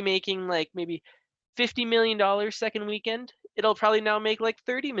a movie making like maybe $50 million second weekend, it'll probably now make like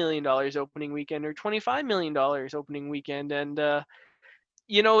 $30 million opening weekend or $25 million opening weekend. And,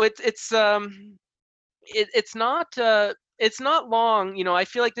 it's not long. I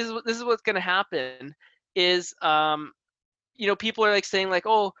feel like this is what's going to happen is, people are like saying like,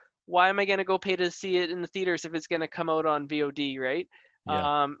 oh, why am I going to go pay to see it in the theaters if it's going to come out on VOD, right?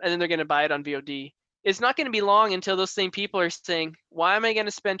 Yeah. And then they're going to buy it on VOD. It's not going to be long until those same people are saying, why am I going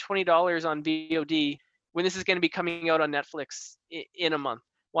to spend $20 on VOD when this is going to be coming out on Netflix in a month?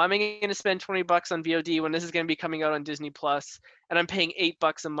 Why am I going to spend $20 on VOD when this is going to be coming out on Disney Plus and I'm paying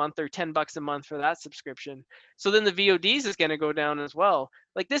 $8 a month or $10 a month for that subscription? So then the VODs is going to go down as well.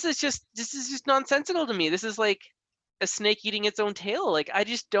 Like this is just nonsensical to me. This is like a snake eating its own tail. Like I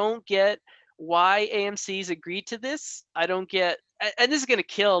just don't get why AMC's agreed to this. I don't get, and this is going to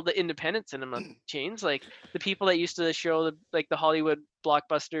kill the independent cinema chains, like the people that used to show like the Hollywood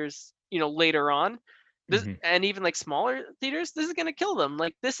blockbusters, later on. This Mhm. and even like smaller theaters, this is going to kill them.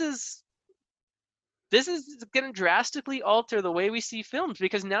 Like this is going to drastically alter the way we see films,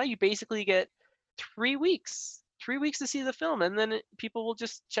 because now you basically get 3 weeks to see the film, and then people will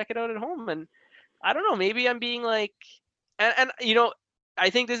just check it out at home. And I don't know, maybe I'm being like, and I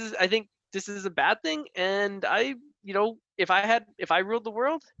think this is a bad thing, and if I ruled the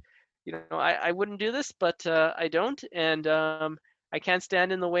world, I wouldn't do this, but I don't, and I can't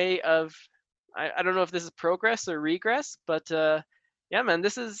stand in the way of. I don't know if this is progress or regress, but yeah, man,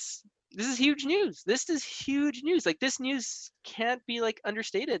 this is huge news. This is huge news. Like this news can't be like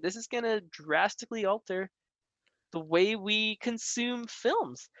understated. This is gonna drastically alter the way we consume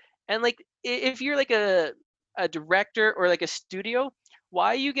films. And like if you're like a director or like a studio,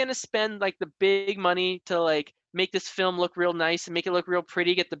 why are you gonna spend like the big money to like make this film look real nice and make it look real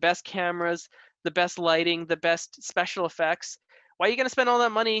pretty, get the best cameras, the best lighting, the best special effects? Why are you gonna spend all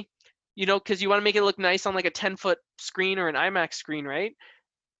that money? Because you want to make it look nice on like a 10-foot screen or an IMAX screen, right?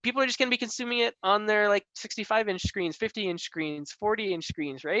 People are just going to be consuming it on their like 65-inch screens, 50-inch screens, 40-inch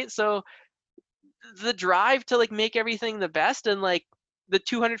screens, right? So the drive to like make everything the best and like the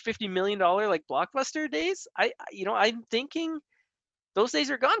 $250 million like blockbuster days, I'm thinking those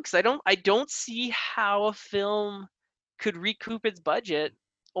days are gone, because I don't see how a film could recoup its budget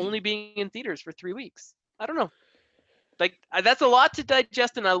only being in theaters for 3 weeks. I don't know. Like that's a lot to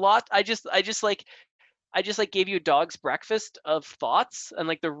digest, and a lot. I just like gave you a dog's breakfast of thoughts and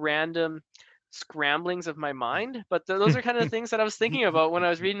like the random scramblings of my mind. But those are kind of the things that I was thinking about when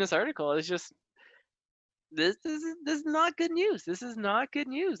I was reading this article. It's just this is not good news. This is not good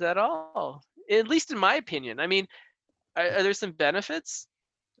news at all. At least in my opinion. I mean, are there some benefits?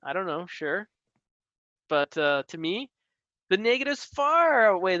 I don't know, sure. But to me, the negatives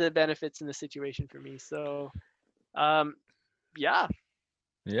far outweigh the benefits in the situation for me. So, yeah,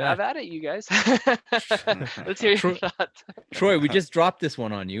 Yeah. have at it, you guys. Let's hear your Troy, thoughts. Troy, we just dropped this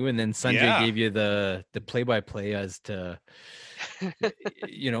one on you, and then Sanjay Yeah. gave you the play-by-play as to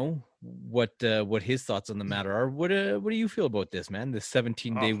what his thoughts on the matter are. What do you feel about this, man? This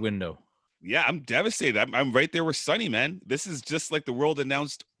 17-day window. Yeah, I'm devastated. I'm right there with Sonny, man. This is just like the world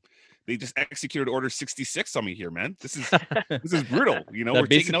announced. They just executed Order 66 on me here, man. This is brutal. That We're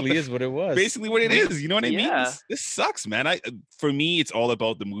taking out basically is what it was. basically what it is. You know what I mean? Yeah. This sucks, man. For me, it's all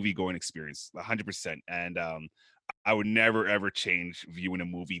about the movie going experience, 100%. And I would never ever change viewing a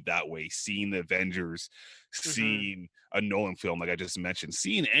movie that way. Seeing the Avengers, seeing a Nolan film, like I just mentioned,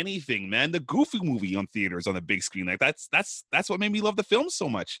 seeing anything, man. The Goofy movie on theaters on the big screen, like that's what made me love the film so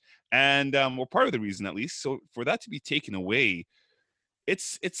much. And well, part of the reason, at least. So for that to be taken away, it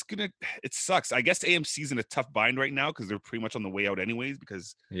sucks. I guess AMC's in a tough bind right now because they're pretty much on the way out anyways,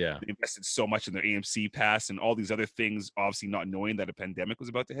 because Yeah. they invested so much in their AMC pass and all these other things, obviously not knowing that a pandemic was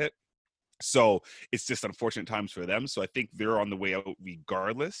about to hit. So it's just unfortunate times for them. So I think they're on the way out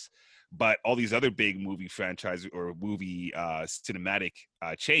regardless. But all these other big movie franchise or movie cinematic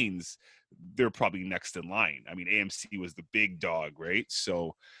chains, they're probably next in line. I mean, AMC was the big dog, right?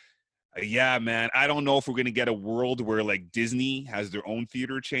 So yeah, man. I don't know if we're gonna get a world where like Disney has their own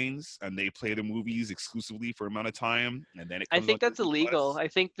theater chains and they play the movies exclusively for an amount of time, and then it I comes think on that's Disney illegal. Plus. I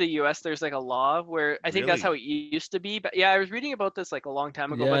think the US there's like a law where I think that's how Really? it used to be. But yeah, I was reading about this like a long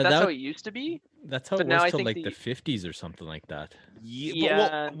time ago, but Yeah, that's how it used to be. that's how it But now was I till think like the 50s or something like that. Yeah,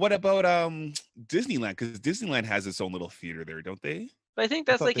 but yeah, what about Disneyland? Because Disneyland has its own little theater there, don't they? but I think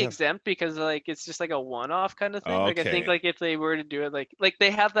I that's thought like they have. exempt because like it's just like a one-off kind of thing. Like I think Okay. like if they were to do it like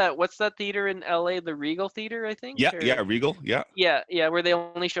they have that, what's that theater in LA, the Regal Theater, I think? Yeah, yeah, Or Regal. Yeah. yeah, where they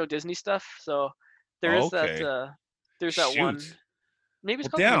only show Disney stuff. So there is that Okay. there's that one. Shoot. Maybe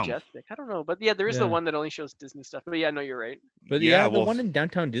it's Well, called the damn. Majestic. I don't know. But yeah, there is the Yeah. one that only shows Disney stuff. But yeah, no, you're right. But Yeah. yeah, the Well, one in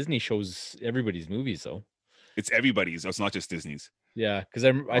downtown Disney shows everybody's movies though. it's everybody's. It's not just Disney's. Yeah, because I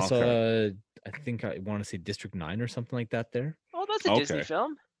Okay. saw I think I want to say District 9 or something like that there. Oh, that's a Disney Okay.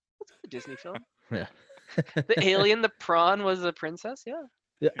 film. That's a Disney film. Yeah. The alien, the prawn was a princess. Yeah.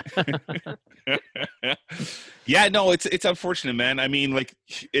 Yeah, no, it's unfortunate, man. I mean, like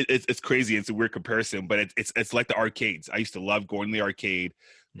it's crazy. It's a weird comparison, but it's like the arcades. I used to love going to the arcade,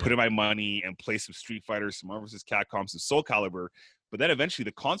 Yeah. put in my money, and play some Street Fighter, some Marvel vs. Capcom, some Soul Calibur. But then eventually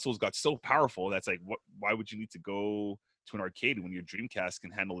the consoles got so powerful that's like, what? Why would you need to go to an arcade when your Dreamcast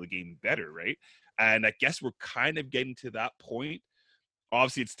can handle the game better, right? And I guess we're kind of getting to that point.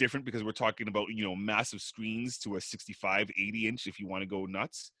 Obviously it's different because we're talking about, massive screens to a 65 80 inch if you want to go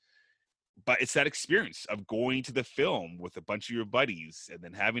nuts, but it's that experience of going to the film with a bunch of your buddies and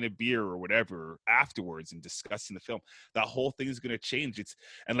then having a beer or whatever afterwards and discussing the film. That whole thing is going to change. It's,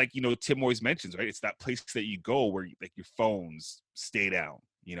 and like, Tim always mentions, right, it's that place that you go where like your phones stay down,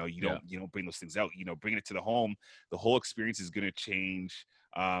 Yeah. you don't bring those things out, bringing it to the home. The whole experience is going to change.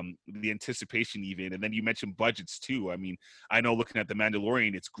 The anticipation even, and then you mentioned budgets too. I mean, I know looking at the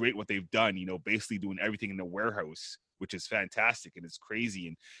Mandalorian, it's great what they've done, basically doing everything in the warehouse, which is fantastic and it's crazy.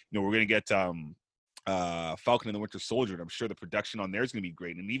 And we're gonna get Falcon and the Winter Soldier, and I'm sure the production on there is gonna be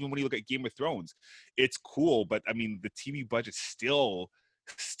great. And even when you look at Game of Thrones, it's cool, but I mean the TV budget still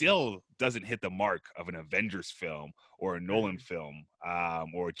doesn't hit the mark of an Avengers film or a Nolan film,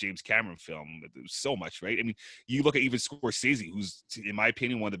 or a James Cameron film. There's so much, right? I mean, you look at even Scorsese, who's, in my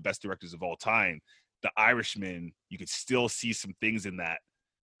opinion, one of the best directors of all time. The Irishman, you could still see some things in that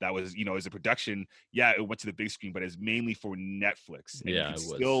was, as a production. Yeah, it went to the big screen, but it's mainly for Netflix. And you Yeah, can it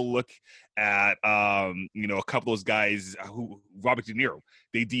was. still look at, a couple of those guys who, Robert De Niro,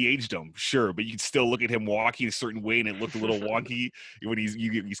 they de-aged him, sure, but you can still look at him walking a certain way and it looked a little wonky when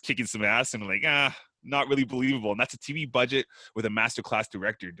he's kicking some ass, and I'm like, not really believable. And that's a TV budget with a masterclass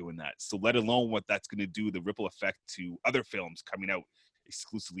director doing that. So let alone what that's going to do, the ripple effect to other films coming out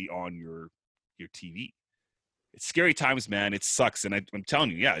exclusively on your TV. It's scary times, man. It sucks, and I'm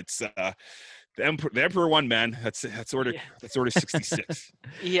telling you, yeah, it's the Emperor won, man. That's order Yeah. that's order 66.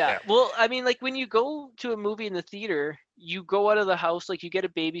 Yeah. Well, I mean, like when you go to a movie in the theater, you go out of the house, like you get a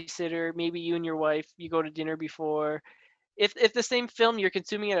babysitter, maybe you and your wife, you go to dinner before. If the same film you're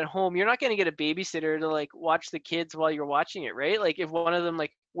consuming it at home, you're not going to get a babysitter to like watch the kids while you're watching it, right? Like if one of them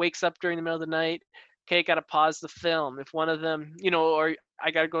like wakes up during the middle of the night, okay, got to pause the film. If one of them, or I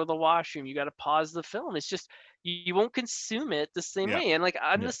got to go to the washroom, you got to pause the film. It's just you won't consume it the same Yeah, way. And like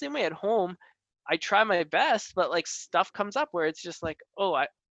I'm Yeah. the same way at home. I try my best, but like stuff comes up where it's just like, oh, I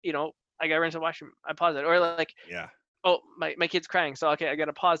got to rinse the washroom. I pause it, or like, yeah, oh, my kid's crying, so okay, I got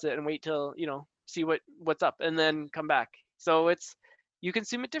to pause it and wait till see what's up, and then come back. So it's you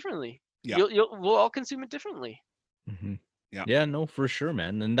consume it differently. yeah, We'll all consume it differently. Mhm. yeah. Yeah, no, for sure,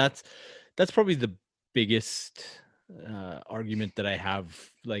 man. And that's probably the biggest argument that I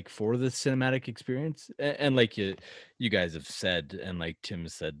have, like, for the cinematic experience. And like you guys have said, and like Tim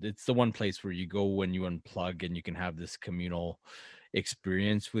said, it's the one place where you go when you unplug and you can have this communal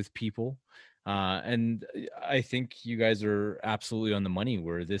experience with people. And I think you guys are absolutely on the money,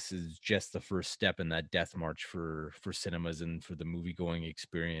 where this is just the first step in that death march for cinemas and for the movie going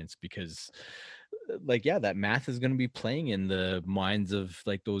experience. Because like, yeah, that math is going to be playing in the minds of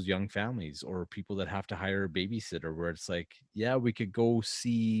like those young families or people that have to hire a babysitter, where it's like, yeah, we could go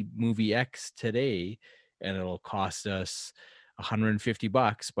see movie X today and it'll cost us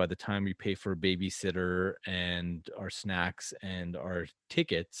 $150 by the time we pay for a babysitter and our snacks and our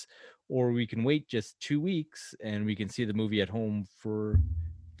tickets. Or we can wait just 2 weeks and we can see the movie at home for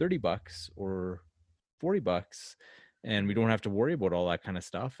 $30 or $40, and we don't have to worry about all that kind of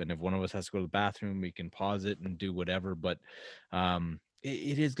stuff. And if one of us has to go to the bathroom, we can pause it and do whatever. But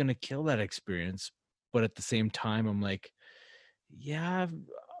it is going to kill that experience. But at the same time, I'm like, yeah,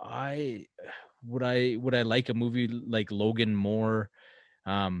 I would I like a movie like Logan more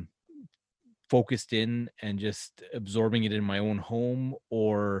um focused in and just absorbing it in my own home,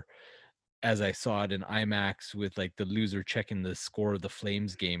 or as I saw it in IMAX with like the loser checking the score of the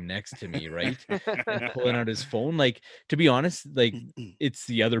Flames game next to me, right? And pulling out his phone. Like, to be honest, like it's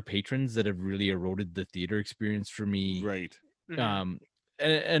the other patrons that have really eroded the theater experience for me. Right. Mhm. Um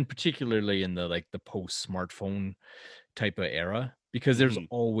and particularly in the like the post smartphone type of era, because there's Mhm.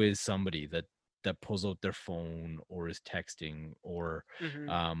 always somebody that pulls out their phone or is texting, or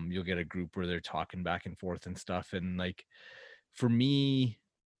Mhm. you'll get a group where they're talking back and forth and stuff. And like for me,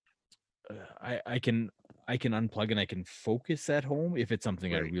 I can unplug and I can focus at home if it's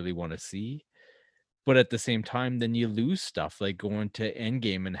something I Right. really want to see. But at the same time, then you lose stuff like going to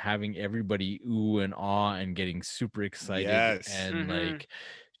Endgame and having everybody ooh and awe and getting super excited, Yes. and Mhm. like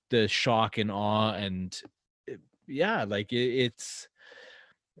the shock and awe. And yeah, like it's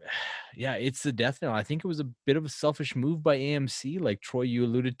yeah, it's the death knell. I think it was a bit of a selfish move by AMC. Like Troy, you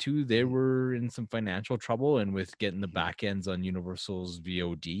alluded to, they Mhm. were in some financial trouble, and with getting the Mhm. back ends on Universal's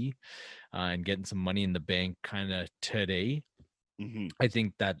VOD and getting some money in the bank kind of today, Mhm. I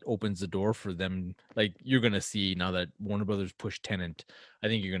think that opens the door for them. Like you're gonna see now that Warner Brothers pushed Tenant, I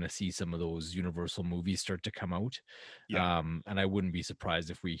think you're gonna see some of those Universal movies start to come out. Yeah. And I wouldn't be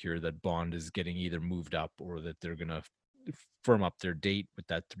surprised if we hear that Bond is getting either moved up or that they're gonna firm up their date with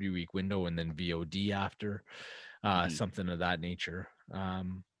that 3 week window and then VOD after, Mhm. something of that nature.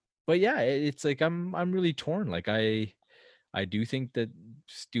 But yeah, it's like I'm really torn. Like I do think that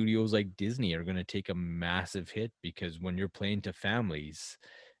studios like Disney are going to take a massive hit because when you're playing to families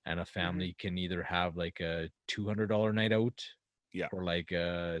and a Hmm. family can either have like a $200 night out Yeah. or like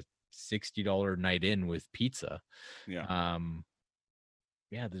a $60 night in with pizza. Yeah. Um,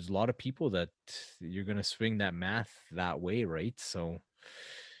 yeah, there's a lot of people that you're going to swing that math that way, right? So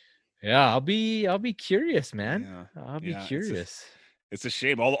yeah, I'll be curious, man. Yeah. I'll be Yeah. curious. It's a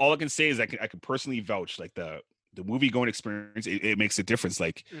shame. All I can say is I can personally vouch like the movie going experience. It makes a difference.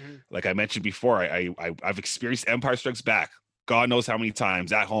 Hmm. Like I mentioned before, I've experienced Empire Strikes Back. God knows how many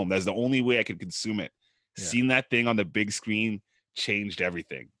times at home. That's the only way I could consume it. Yeah. Seeing that thing on the big screen changed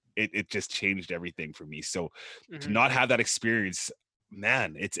everything. It just changed everything for me. So to Hmm. not have that experience,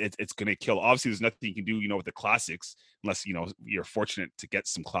 man, it's gonna kill. Obviously, there's nothing you can do, with the classics, unless you're fortunate to get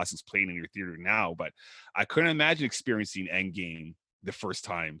some classics playing in your theater now. But I couldn't imagine experiencing Endgame the first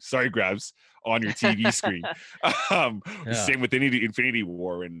time. Sorry, Grabs, on your TV screen. Yeah. Same with Infinity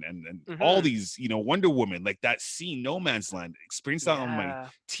War and all Hmm. these, Wonder Woman, like that scene, No Man's Land. Experience that on my Yeah.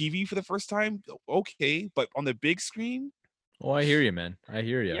 TV for the first time. Okay, but on the big screen, Oh, I hear you, man. I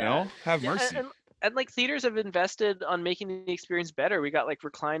hear you. Yeah, have yeah, mercy. and like theaters have invested on making the experience better. We got like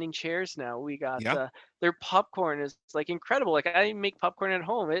reclining chairs now. We got Yeah. their popcorn is like incredible. Like I make popcorn at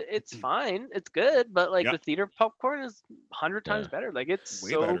home. It's fine, it's good, but like Yeah. the theater popcorn is 100 times Yeah. better. Like it's Way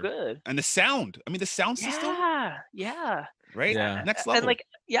so better. good. And the sound. I mean, the sound system, Yeah, yeah, right? Yeah. Next and level. like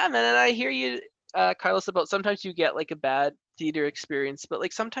yeah, man. And I hear you, Carlos, about sometimes you get like a bad theater experience, but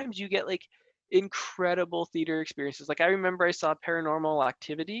like sometimes you get like incredible theater experiences. Like I remember I saw Paranormal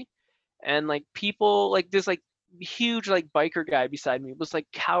Activity and like people like this like huge like biker guy beside me was like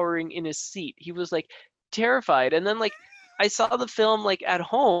cowering in his seat. He was like terrified. And then like I saw the film like at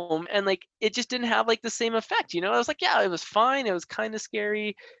home and like it just didn't have like the same effect, I was like, yeah, it was fine, it was kind of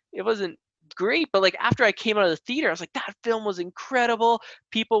scary, it wasn't great, but like after I came out of the theater I was like, that film was incredible.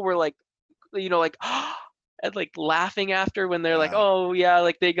 People were like, like and like laughing after when they're like, Yeah. oh yeah,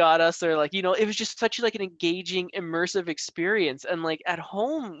 like they got us, or like, it was just such like an engaging, immersive experience. And like at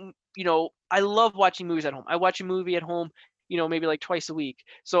home, I love watching movies at home. I watch a movie at home, maybe like twice a week.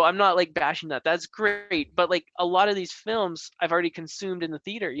 So I'm not like bashing that. That's great. But like a lot of these films I've already consumed in the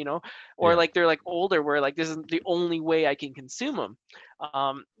theater, or Yeah. like they're like older where like this is the only way I can consume them.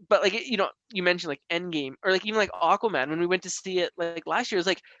 But like you mentioned like Endgame or like even like Aquaman when we went to see it like last year. It was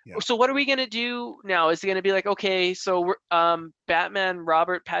like, Yeah. so what are we gonna do now? Is it gonna be like, okay, so we're Batman,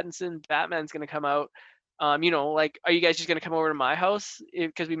 Robert Pattinson, Batman's gonna come out. Like, are you guys just gonna come over to my house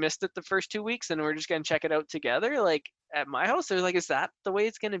because we missed it the first 2 weeks and we're just gonna check it out together, like at my house? Or like, is that the way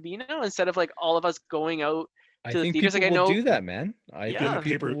it's gonna be now instead of like all of us going out I to the think theaters? Like people I will know, do that, man. I It'd be like a yeah, think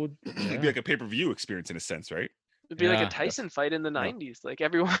people paper. would. It'd be Yeah. like a pay-per-view experience in a sense, right? it'd be like a Yeah. Yes. Tyson fight in the Yeah. 90s. Like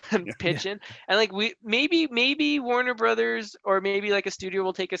everyone Yeah. Yeah. pitch in. And like we maybe Warner Brothers or maybe like a studio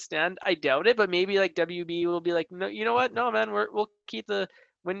will take a stand. I doubt it, but maybe like WB will be like, no, you know what? No, man, we'll keep the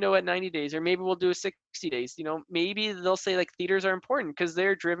window at 90 days, or maybe we'll do a 60 days. Maybe they'll say like theaters are important because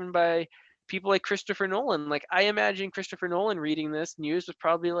they're driven by people like Christopher Nolan. Like I imagine Christopher Nolan reading this news was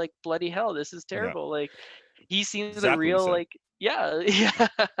probably like, bloody hell, this is Yeah. terrible. Like he seems a Exactly what he real said. like, yeah, yeah.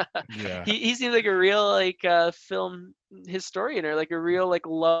 Yeah. He seems like a real like film historian, or like a real like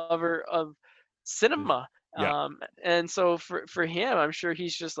lover of cinema. Yeah. And so for him, I'm sure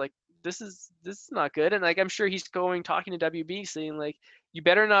he's just like, this is not good. And like I'm sure he's going talking to WB saying like, you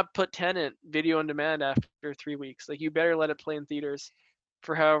better not put Tenant video on demand after 3 weeks. Like you better let it play in theaters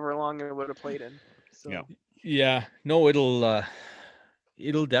for however long it would have played in. Yeah. So Yeah. No,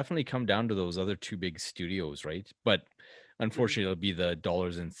 it'll definitely come down to those other two big studios, right? But mhm, unfortunately, it'll be the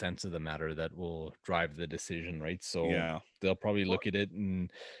dollars and cents of the matter that will drive the decision, right? So Yeah. they'll probably well, look at it, and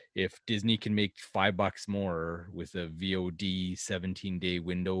if Disney can make $5 more with a VOD 17-day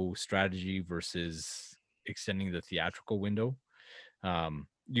window strategy versus extending the theatrical window,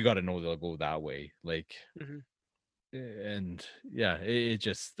 you got to know they'll go that way. Like, mhm. and yeah, it's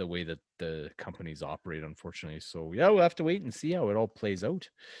just the way that the companies operate, unfortunately. So yeah, we'll have to wait and see how it all plays out.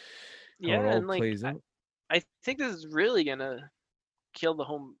 How it Yeah, all and like plays out. I think this is really gonna kill the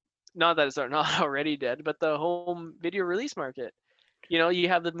home. Not that it's not already dead, but the home video release market. You know, you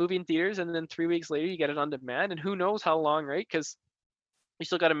have the movie in theaters, and then 3 weeks later you get it on demand, and who knows how long, right? Because you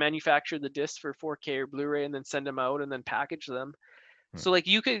still got to manufacture the discs for 4K or Blu-ray, and then send them out, and then package them. Hmm. So like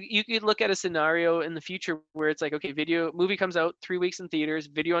you could look at a scenario in the future where it's like, okay, video movie comes out 3 weeks in theaters,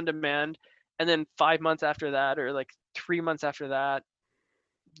 video on demand, and then 5 months after that, or like 3 months after that,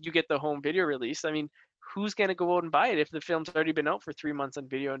 you get the home video release. I mean, who's gonna go out and buy it if the film's already been out for 3 months on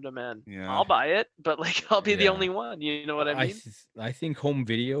video on demand? Yeah. I'll buy it, but like I'll be the Yeah. only one. You know what I mean? I think home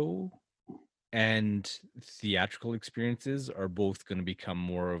video and theatrical experiences are both going to become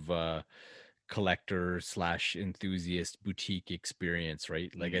more of a collector slash enthusiast boutique experience,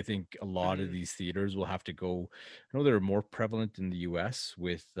 right? Like I think a lot of Mhm. these theaters will have to go. I know they're more prevalent in the US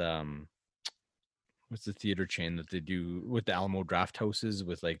with what's the theater chain that they do with the Alamo Draft Houses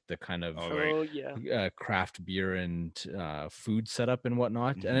with like the kind of Oh, right. Oh yeah. craft beer and food setup and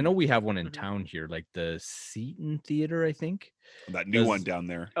whatnot. And I Mhm. know we have one in Mhm. town here, like the Seton Theater, I think. That new one Does down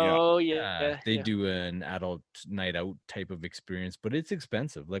there. Yeah. Oh yeah. they Yeah. do an adult night out type of experience, but it's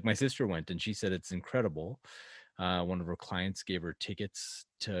expensive. Like my sister went and she said it's incredible. One of her clients gave her tickets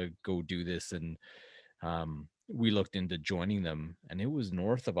to go do this, and we looked into joining them, and it was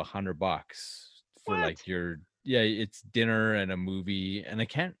north of $100 for What? like your yeah, it's dinner and a movie, and I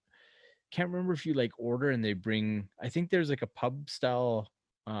can't remember if you like order and they bring. I think there's like a pub style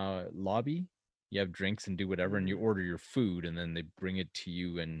lobby. You have drinks and do whatever, and you Mm. order your food, and then they bring it to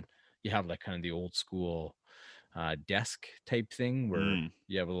you, and you have like kind of the old school desk type thing where Mm.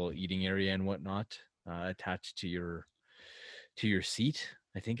 you have a little eating area and whatnot attached to your seat.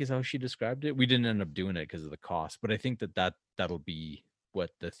 I think is how she described it. We didn't end up doing it because of the cost, but I think that'll be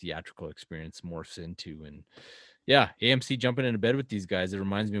what the theatrical experience morphs into. And yeah, AMC jumping into bed with these guys. It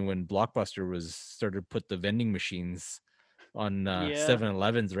reminds me when Blockbuster was started to put the vending machines on Yeah.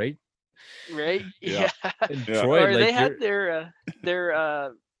 7-Elevens, right? Right. Yeah. Yeah. In Yeah. Troy, Or they like had you're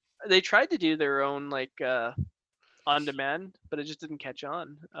their they tried to do their own like on demand, but it just didn't catch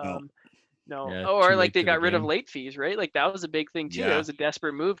on. No. No, yeah, too or like late they to the got rid of game. late fees, right? Like that was a big thing too. It Yeah. was a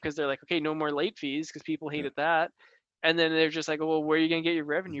desperate move because they're like, okay, no more late fees because people Yeah. hated that. And then they're just like, well, where are you gonna get your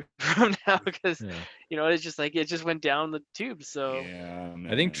revenue from now? Because Yeah. it's just like it just went down the tube. So Yeah,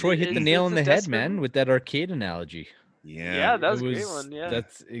 I think man. Troy hit the nail it's on a the head, desperate man, move. with that arcade analogy. Yeah. Yeah, that It was a great was one. Yeah.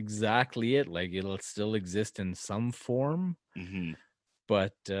 that's exactly it. Like it'll still exist in some form, Hmm.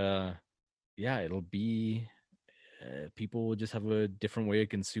 but yeah, it'll be people will just have a different way of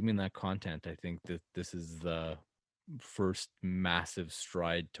consuming that content. I think that this is the first massive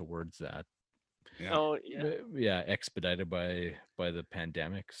stride towards that. Yeah. Oh yeah. Yeah, expedited by the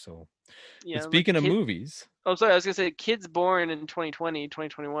pandemic. So, but Yeah. Like speaking of kids. movies, Oh, sorry. I was gonna say kids born in 2020,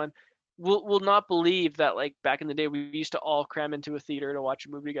 2021 will not believe that like back in the day we used to all cram into a theater to watch a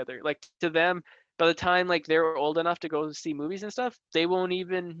movie together. Like to them, by the time like they're old enough to go see movies and stuff, they won't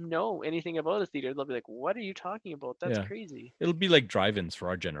even know anything about a theater. They'll be like, "What are you talking about? That's yeah, crazy." it'll be like drive-ins for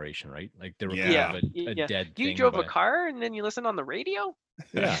our generation, right? Like they were kind Yeah, of Yeah. a yeah. dead You thing, drove a but car and then you listen on the radio?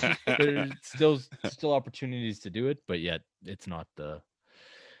 yeah, there's still opportunities to do it, but yet it's not the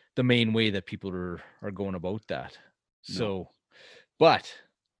main way that people are going about that. No. So, but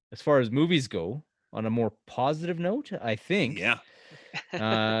as far as movies go, on a more positive note, I think Yeah.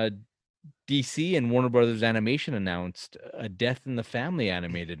 uh DC and Warner Brothers Animation announced a Death in the Family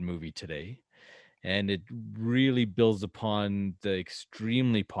animated movie today, and it really builds upon the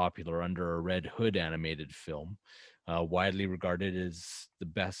extremely popular Under a Red Hood animated film, widely regarded as the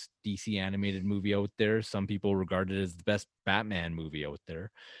best DC animated movie out there. Some people regard it as the best Batman movie out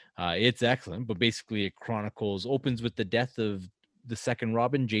there. It's excellent, but basically it opens with the death of the second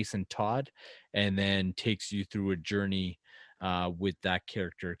Robin, Jason Todd, and then takes you through a journey with that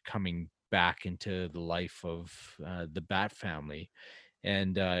character coming back into the life of the Bat family.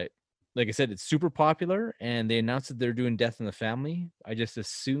 And like I said, it's super popular, and they announced that they're doing Death in the Family. I just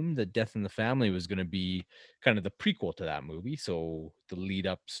assumed that Death in the Family was going to be kind of the prequel to that movie. So the lead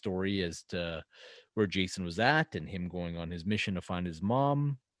up story as to where Jason was at and him going on his mission to find his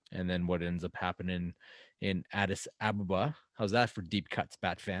mom, and then what ends up happening in Addis Ababa. How's that for deep cuts,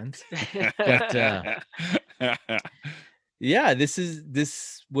 Bat fans? But yeah,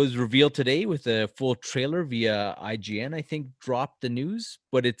 this was revealed today with a full trailer via IGN, I think dropped the news,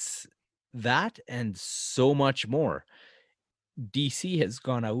 but it's that and so much more. DC has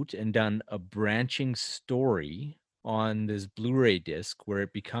gone out and done a branching story on this Blu-ray disc where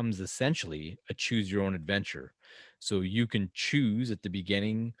it becomes essentially a choose your own adventure. So you can choose at the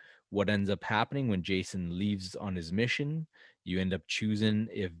beginning what ends up happening when Jason leaves on his mission. You end up choosing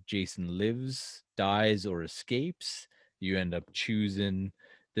if Jason lives, dies, or escapes. You end up choosing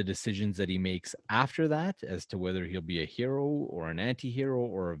the decisions that he makes after that as to whether he'll be a hero or an anti-hero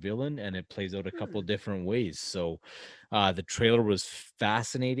or a villain, and it plays out a couple different ways. So the trailer was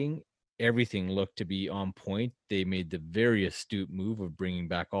fascinating. Everything looked to be on point. They made the very astute move of bringing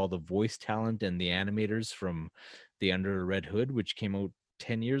back all the voice talent and the animators from the Under the Red Hood, which came out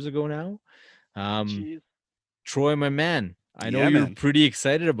 10 years ago now. um Jeez. Troy, my man, I know Yeah, you were man. pretty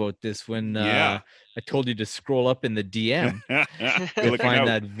excited about this when Yeah. I told you to scroll up in the DM Good to looking find out.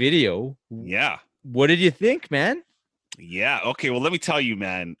 that video. Yeah. What did you think, man? Yeah. Okay. Well, let me tell you,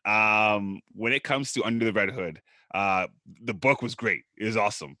 man. When it comes to Under the Red Hood, the book was great. It was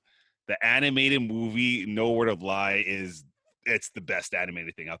awesome. The animated movie, no word of lie, it's the best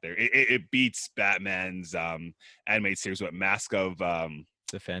animated thing out there. It beats Batman's animated series with Mask of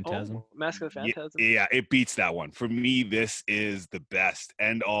The Phantasm. Oh, Mask of the yeah, Phantasm. yeah, it beats that one. For me, this is the best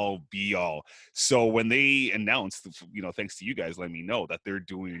end all be all. So when they announced, thanks to you guys letting me know that they're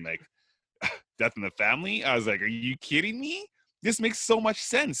doing like Death in the Family, I was like, are you kidding me? This makes so much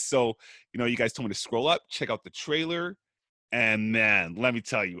sense. So, you guys told me to scroll up, check out the trailer, and man, let me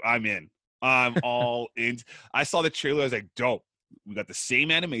tell you, I'm in. I'm all in. I saw the trailer, I was like, dope. We got the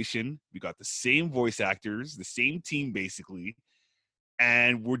same animation, we got the same voice actors, the same team basically,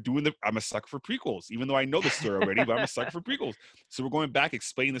 and we're doing I'm a sucker for prequels, even though I know the story already, but I'm a sucker for prequels. So we're going back,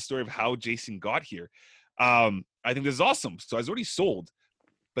 explaining the story of how Jason got here. I think this is awesome. So I was already sold,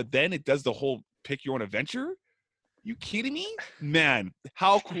 but then it does the whole pick your own adventure. You kidding me? Man,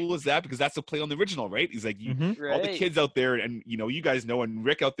 how cool is that? Because that's a play on the original, right? He's like, Mhm. all the Right. kids out there, and you guys know, and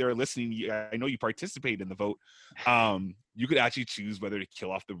Rick out there listening, I know you participated in the vote. You could actually choose whether to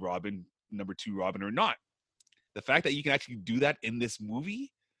kill off the Robin, number 2 Robin, or not. The fact that you can actually do that in this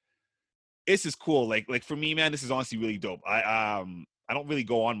movie, this is cool. Like for me, man, this is honestly really dope. I don't really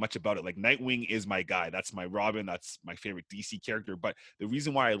go on much about it. Like Nightwing is my guy. That's my Robin. That's my favorite DC character. But the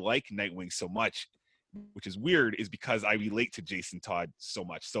reason why I like Nightwing so much, which is weird, is because I relate to Jason Todd so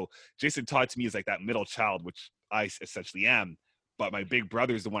much. So Jason Todd to me is like that middle child, which I essentially am. But my big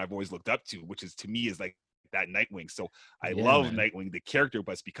brother is the one I've always looked up to, which is to me is like that Nightwing. So I Yeah, love man. Nightwing, the character,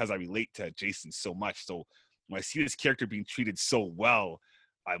 but it's because I relate to Jason so much. So when I see this character being treated so well,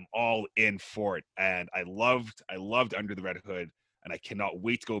 I'm all in for it. And I loved Under the Red Hood. And I cannot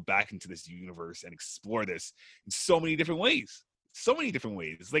wait to go back into this universe and explore this in so many different ways. So many different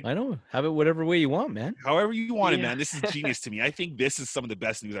ways. Like I know. Have it whatever way you want, man. however you want it, Yeah. man. This is genius to me. I think this is some of the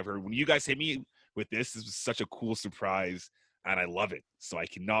best news I've heard. When you guys hit me with this was such a cool surprise, and I love it. So I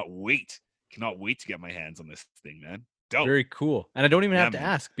cannot wait to get my hands on this thing, man. Dope. Very cool. And I don't even Yeah, have to man.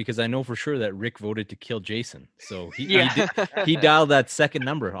 ask because I know for sure that Rick voted to kill Jason. So he Yeah. did, he dialed that second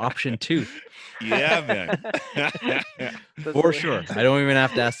number, option 2. Yeah, man. That's For sure. hilarious. I don't even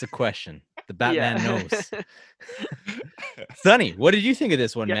have to ask the question. The Batman Yeah. knows. Sonny, what did you think of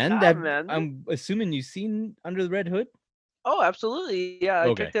this one, man? Yeah, man. I'm assuming you've seen Under the Red Hood? Oh, absolutely. Yeah, I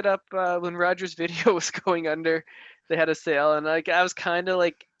Okay. picked it up when Roger's video was going under. They had a sale, and like I was kind of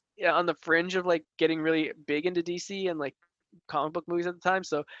like on the fringe of like getting really big into DC and like comic book movies at the time.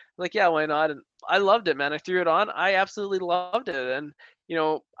 So like, yeah, why not? And I loved it, man. I threw it on. I absolutely loved it, and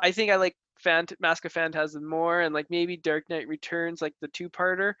I think I like Mask of Phantasm more, and like maybe Dark Knight Returns, like the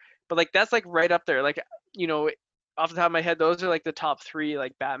two-parter. But like that's like right up there. Like you know, off the top of my head, those are like the top 3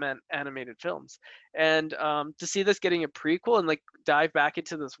 like Batman animated films. And to see this getting a prequel and like dive back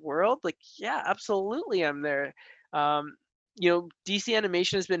into this world, like yeah, absolutely, I'm there. um DC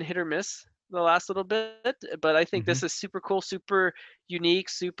animation has been hit or miss the last little bit, but I think this is super cool, super unique,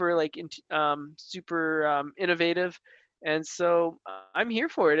 super like super innovative, and so I'm here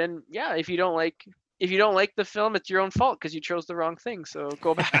for it. And yeah, if you don't like the film, it's your own fault because you chose the wrong thing, so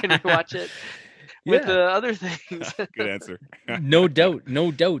go back and rewatch it with Yeah. the other things. Good answer. No doubt,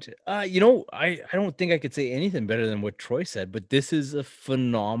 no doubt. I don't think I could say anything better than what Troy said, but this is a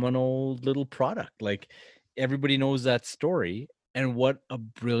phenomenal little product. Like everybody knows that story, and what a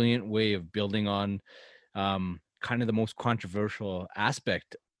brilliant way of building on kind of the most controversial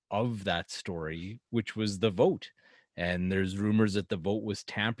aspect of that story, which was the vote. And there's rumors that the vote was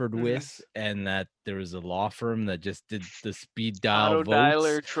tampered with, Yes. and that there was a law firm that just did the speed dial Auto votes.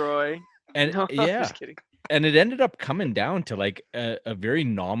 dialer Troy. And No, I'm yeah, just kidding. and it ended up coming down to like a very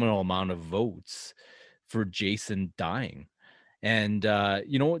nominal amount of votes for Jason dying. And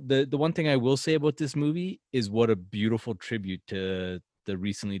the one thing I will say about this movie is what a beautiful tribute to the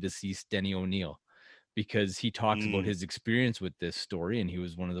recently deceased Denny O'Neil, because he talks about Mm. his experience with this story, and he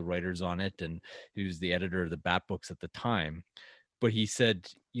was one of the writers on it, and he was the editor of the Bat books at the time. But he said,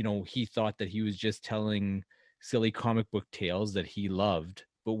 he thought that he was just telling silly comic book tales that he loved,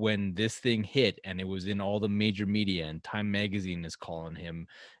 But when this thing hit and it was in all the major media and Time Magazine is calling him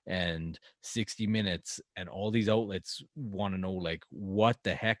and 60 Minutes and all these outlets want to know, like, what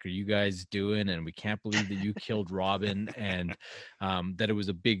the heck are you guys doing? And we can't believe that you killed Robin, and that it was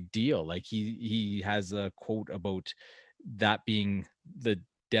a big deal. Like he has a quote about that being the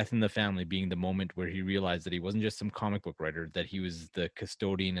death in the family being the moment where he realized that he wasn't just some comic book writer, that he was the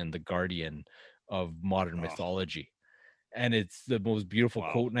custodian and the guardian of modern Oh, mythology. And it's the most beautiful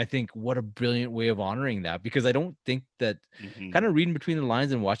wow. quote. And I think what a brilliant way of honoring that, because I don't think that, Mhm. kind of reading between the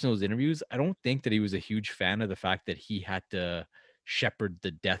lines and watching those interviews, I don't think that he was a huge fan of the fact that he had to shepherd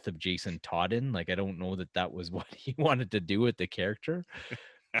the death of Jason Todd in. Like, I don't know that that was what he wanted to do with the character.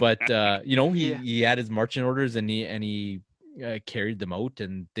 But Yeah. he had his marching orders, and he carried them out,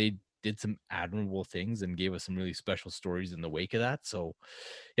 and they did some admirable things and gave us some really special stories in the wake of that. So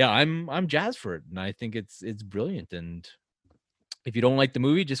yeah, I'm jazzed for it, and I think it's brilliant. And if you don't like the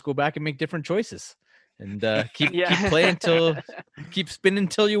movie, just go back and make different choices, and keep playing till keep spinning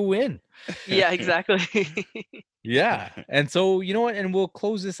till you win. Yeah, exactly. Yeah. And so, you know what? And we'll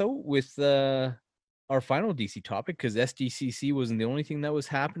close this out with our final DC topic, because SDCC wasn't the only thing that was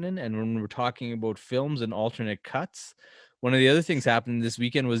happening. And when we're talking about films and alternate cuts, one of the other things happening this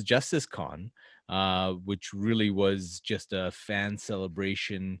weekend was Justice Con, which really was just a fan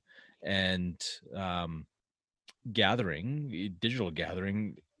celebration and digital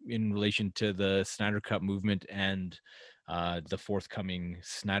gathering in relation to the Snyder Cut movement and the forthcoming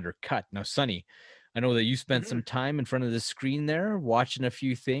Snyder Cut. Now, Sonny, I know that you spent Mhm. some time in front of the screen there watching a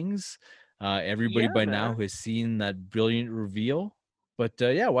few things. Everybody Yeah, by now man. has seen that brilliant reveal. But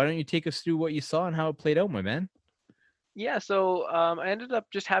yeah, why don't you take us through what you saw and how it played out, my man? Yeah, so I ended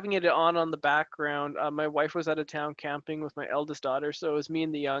up just having it on the background. My wife was out of town camping with my eldest daughter, so it was me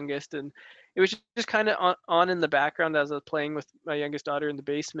and the youngest, and it was just kind of on in the background as I was playing with my youngest daughter in the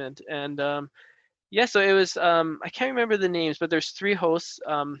basement. And yeah, so it was I can't remember the names, but there's three hosts,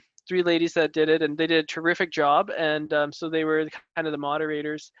 three ladies that did it, and they did a terrific job. And so they were kind of the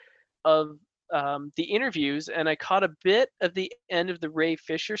moderators of the interviews, and I caught a bit of the end of the Ray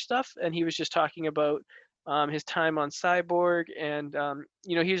Fisher stuff, and he was just talking about his time on Cyborg, and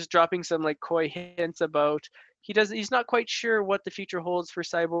he was dropping some like coy hints about he's not quite sure what the future holds for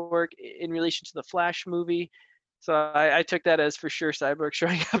Cyborg in relation to the Flash movie. So I took that as for sure Cyborg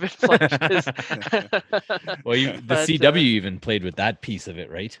showing up in Flash. Well, the But CW even played with that piece of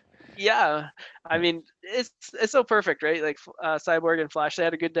it, right? yeah, I mean, it's so perfect, right? Like Cyborg and Flash, they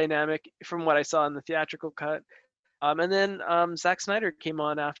had a good dynamic from what I saw in the theatrical cut. And then Zack Snyder came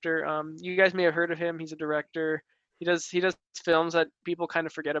on after. You guys may have heard of him. He's a director. He does films that people kind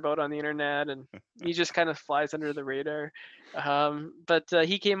of forget about on the internet, and he just kind of flies under the radar. But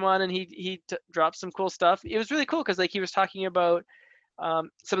he came on and he dropped some cool stuff. It was really cool because like he was talking about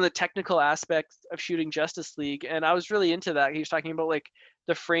some of the technical aspects of shooting Justice League, and I was really into that. He was talking about like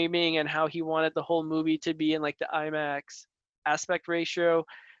the framing and how he wanted the whole movie to be in like the IMAX aspect ratio,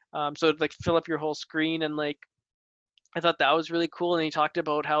 so it'd like fill up your whole screen. And like I thought that was really cool. And he talked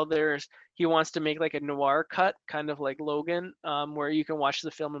about how he wants to make like a noir cut, kind of like Logan, where you can watch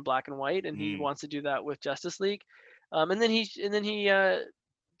the film in black and white, and he Mm. wants to do that with Justice League. And then he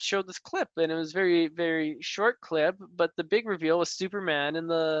showed this clip, and it was very very short clip, but the big reveal was Superman in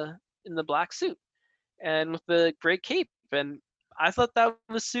the black suit and with the great cape. And I thought that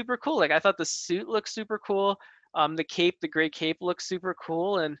was super cool. Like I thought the suit looked super cool. The cape, the gray cape looked super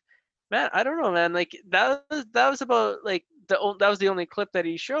cool. And man, I don't know, man. Like that was about like that was the only clip that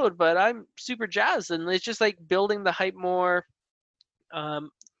he showed, but I'm super jazzed, and it's just like building the hype more um,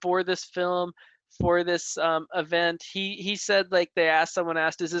 for this film, for this event. He said like someone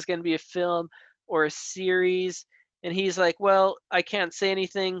asked, is this going to be a film or a series? And he's like, well, I can't say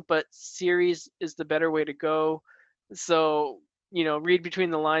anything, but series is the better way to go. So read between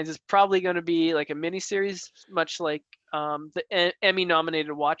the lines. Is probably going to be like a mini series, much like the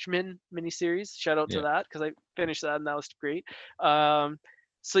Emmy-nominated Watchmen miniseries. Shout out to Yeah. that because I finished that and that was great.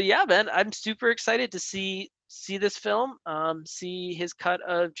 So yeah, man, I'm super excited to see this film, see his cut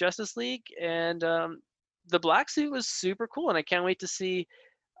of Justice League, and the black suit was super cool, and I can't wait to see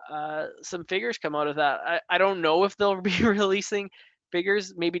some figures come out of that. I don't know if they'll be releasing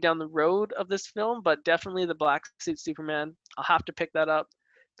figures maybe down the road of this film, but definitely the black suit Superman. I'll have to pick that up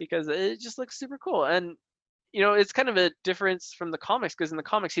because it just looks super cool. And it's kind of a difference from the comics because in the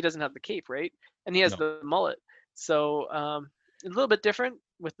comics he doesn't have the cape, right? And he has No. the mullet. So a little bit different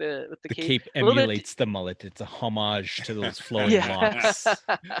with the The cape. cape A little bit, emulates the mullet. It's a homage to those flowing yeah. locks.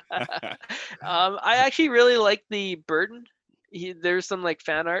 I actually really like the Burton there's some like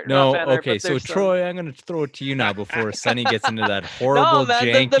fan art, not No, fan art, okay. but So there's some. Troy, I'm gonna throw it to you now before Sonny gets into that No, horrible, man,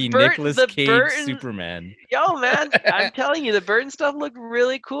 janky Nicolas Cage Burton. Superman. Yo, man, I'm telling you, the Burton stuff looked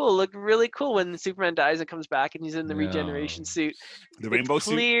really cool. Looked really cool when Superman dies and comes back and he's in the regeneration suit. The It's rainbow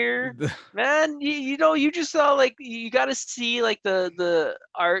suit. clear, man. You know, you just saw like you got to see like the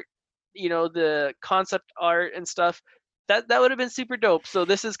art, you know, the concept art and stuff. That would have been super dope. So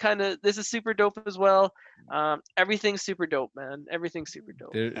this is super dope as well. Everything's super dope, man. Everything's super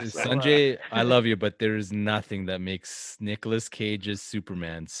dope. So, Sanjay, I love you, but there's nothing that makes Nicolas Cage's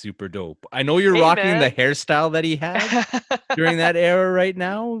Superman super dope. I know you're Hey, rocking the man. hairstyle that he had during that era right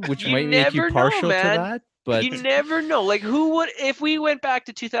now, which You might make you never know, partial to man. that. But You never know. Like, who would, if we went back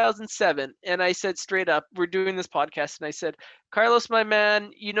to 2007 and I said straight up, we're doing this podcast, and I said, Carlos, my man,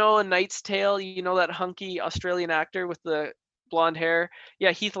 you know, A Knight's Tale, you know, that hunky Australian actor with the blonde hair?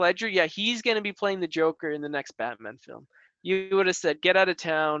 Yeah, Heath Ledger. Yeah, he's going to be playing the Joker in the next Batman film. You would have said, get out of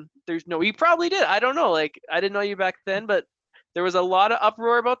town. There's no, you probably did. I don't know. Like, I didn't know you back then, but there was a lot of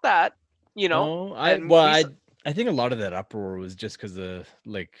uproar about that, you know? no, And I think a lot of that uproar was just because of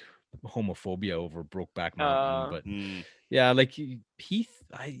like homophobia over Brokeback Mountain. But Mm. yeah, like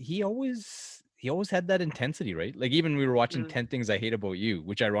he always had that intensity, right? Like even we were watching 10 Things I Hate About You,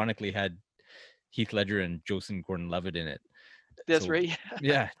 which ironically had Heath Ledger and Joseph Gordon-Levitt in it. that's So right.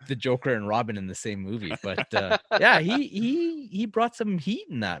 yeah, the Joker and Robin in the same movie. But yeah, he brought some heat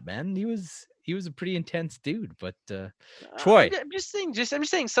in that, man. He was a pretty intense dude. But Troy, I'm just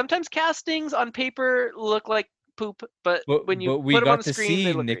saying. Sometimes castings on paper look like poop, but when you but we put them on got the to screen, they see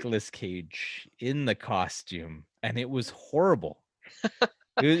look great. Nicolas Cage in the costume, and it was horrible.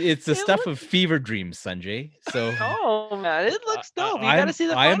 It's the It stuff looks. of fever dreams, Sanjay. So Oh man, it looks dope. You got to see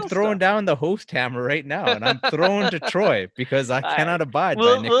the I am final throwing stuff. down the host hammer right now, and I'm throwing to Troy because I All cannot right. abide by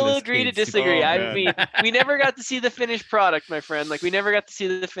We'll Nicolas agree to Cage. disagree. Oh, I man. mean, we never got to see the finished product, my friend. Like we never got to see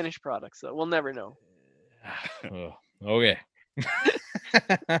the finished product, so we'll never know. Oh, okay.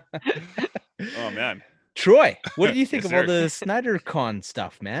 Oh man. Troy, what did you think Yes, of all sir. the Snyder Con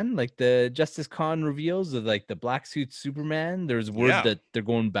stuff, man? Like the Justice Con reveals of like the black suit Superman. There's word Yeah. that they're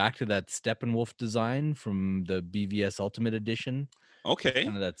going back to that Steppenwolf design from the BVS Ultimate Edition, Okay.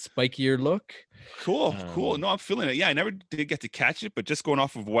 kind of that spikier look. Cool. No, I'm feeling it. Yeah, I never did get to catch it, but just going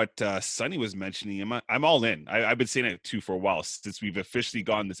off of what Sonny was mentioning, I'm all in. I've been saying it too for a while since we've officially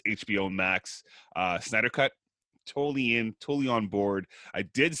gotten this HBO Max Snyder Cut. Totally in, totally on board. I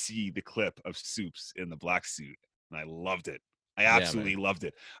did see the clip of Soups in the black suit, and I loved it. I absolutely loved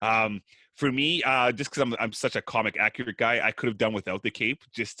it. For me, just because I'm such a comic accurate guy, I could have done without the cape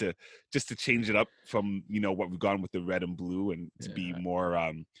just to change it up from what we've gone with the red and blue and to be more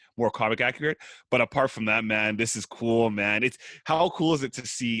comic accurate. But apart from that, man, this is cool, man. It's how cool is it to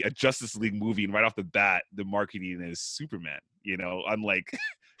see a Justice League movie and right off the bat the marketing is Superman. Unlike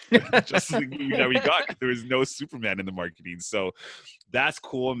the Justice League movie that we got, 'cause there was no Superman in the marketing. So that's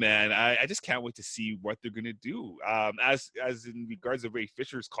cool, man. I just can't wait to see what they're gonna do. As in regards to Ray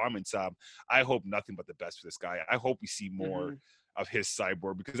Fisher's comments, I hope nothing but the best for this guy. I hope we see more of his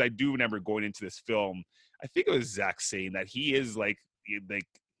Cyborg, because I do remember going into this film, I think it was Zach saying that he is like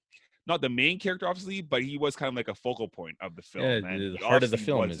not the main character, obviously, but he was kind of like a focal point of the film. Yeah, And the he heart of the obviously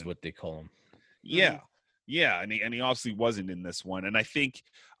film is wasn't. what they call him. Yeah. Yeah, and he obviously wasn't in this one. And I think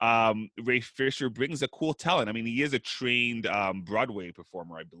Ray Fisher brings a cool talent. I mean, he is a trained Broadway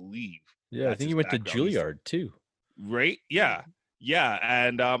performer, I believe. Yeah, I think he went to Juilliard too. Right? Yeah. Yeah.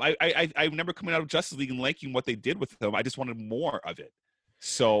 And I remember coming out of Justice League and liking what they did with him. I just wanted more of it.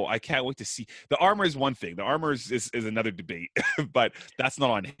 So I can't wait to see. The armor is one thing. The armor is another debate, but that's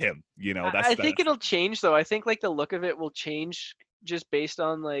not on him. I think it'll change though. I think like the look of it will change just based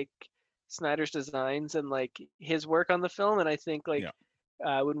on like Snyder's designs and like his work on the film. And I think like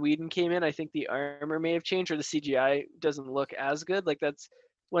when Whedon came in, I think the armor may have changed or the CGI doesn't look as good. Like that's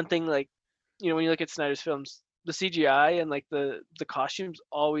one thing. Like when you look at Snyder's films, the CGI and like the costumes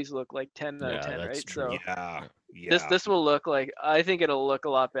always look like 10 out of 10, right? True. So this will look like, I think it'll look a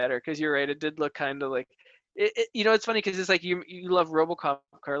lot better because you're right. It did look kind of like it's funny because it's like you love RoboCop,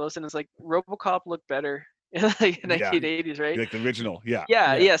 Carlos, and it's like RoboCop looked better in like 1980s, right? Like the original,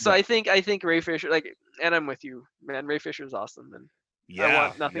 So I think Ray Fisher, like, and I'm with you, man. Ray Fisher's awesome, and I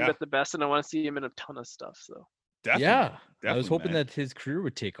want nothing but the best, and I want to see him in a ton of stuff. So definitely, I was hoping that his career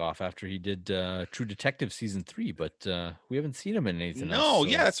would take off after he did True Detective season 3, but we haven't seen him in anything else.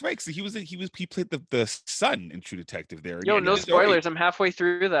 No, that's right. So he played the son in True Detective there. No spoilers. I'm halfway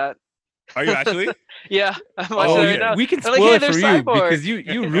through that. Are you actually? Yeah, I'm watching Oh, it Oh, right yeah, now. we can I'm like, spoil hey, it for there's you Cyborg. because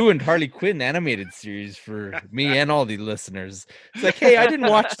you ruined Harley Quinn animated series for me and all the listeners. It's like, hey, I didn't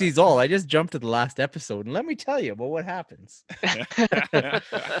watch these all. I just jumped to the last episode, and let me tell you about what happens.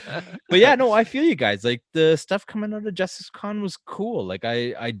 But yeah, no, I feel you guys. Like the stuff coming out of Justice Con was cool. Like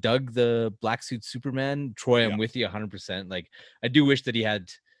I dug the black suit Superman. Troy, I'm Yeah. with you 100%. Like I do wish that he had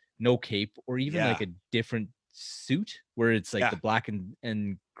no cape or even Yeah. like a different suit where it's like Yeah. the black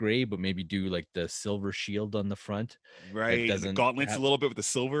and gray, but maybe do like the silver shield on the front that Right. And the doesn't gauntlets a have, little bit with the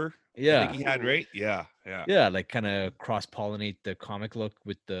silver. I think yeah. he had, Ooh. right? Yeah. Yeah. Yeah, like kind of cross pollinate the comic look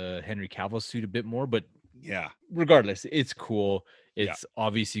with the Henry Cavill suit a bit more, but Yeah. regardless, it's cool. Yeah. It's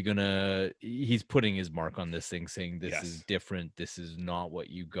obviously he's putting his mark on this thing, saying this is Yes. different. This is not what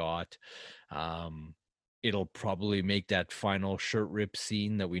you got. Um, it'll probably make that final shirt rip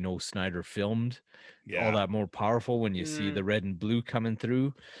scene that we know Snyder filmed all Yeah. that more powerful when you see Mm, the red and blue coming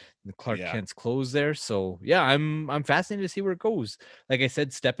through the Clark Yeah. Kent's clothes there. So yeah, I'm fascinated to see where it goes. Like I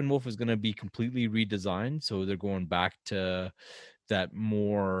said, Steppenwolf is going to be completely redesigned, so they're going back to that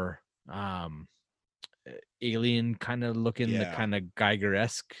more alien kind of looking, the Yeah. kind of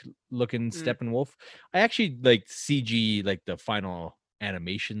Geiger-esque looking mm, Steppenwolf. I actually like CG, like the final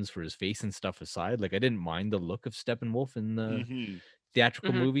animations for his face and stuff aside. Like I didn't mind the look of Steppenwolf in the Mm-hmm.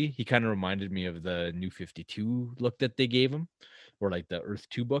 theatrical mhm. movie. He kind of reminded me of the New 52 look that they gave him, or like the Earth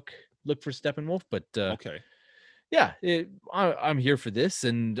 2 book look for Steppenwolf. But Okay. yeah, I'm here for this.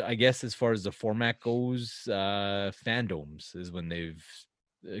 And I guess as far as the format goes, fandoms is when they've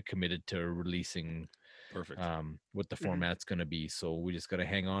committed to releasing Perfect. what the Mhm. format's going to be. So we just got to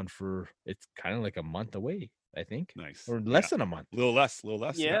hang on for it's kind of like a month away, I think, Nice. or Yeah. less than a month. A little less. A little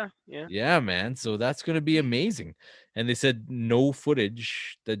less. Yeah. Yeah, yeah. Yeah, man. So that's going to be amazing. And they said no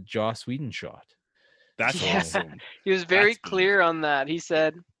footage that Joss Whedon shot. That's Yeah. So awesome. He was very That's big. clear on that. He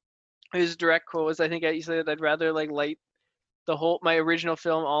said his direct quote was, I think he said, I'd rather like light my original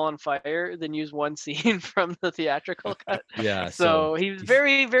film all on fire than use one scene from the theatrical cut. yeah, so So he was he's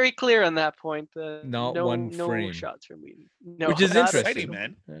very, very clear on that point. not No, one no frame, shots from Whedon. No, which is That's not a exciting,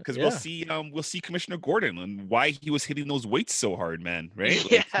 interesting. single. man. Because Yeah. we'll see Commissioner Gordon and why he was hitting those weights so hard, man. Right?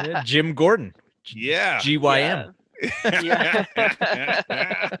 Yeah, Like, Yeah, Jim Gordon, yeah. yeah, GYM. yeah.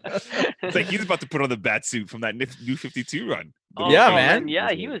 It's like he's about to put on the bat suit from that New 52 run. The Oh, movie Yeah, oh Batman man, man. yeah,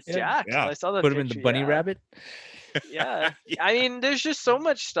 was he with. was Yeah. jacked. Yeah. I saw the Put him in the picture. bunny Yeah, rabbit. yeah. Yeah. I mean, there's just so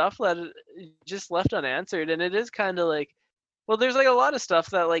much stuff that just left unanswered, and it is kind of like, well, there's like a lot of stuff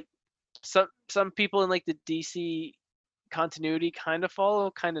that like some people in like the DC continuity kind of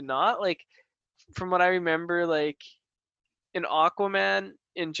follow, kind of not. Like from what I remember, like in Aquaman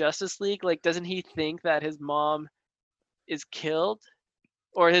in Justice League, like doesn't he think that his mom is killed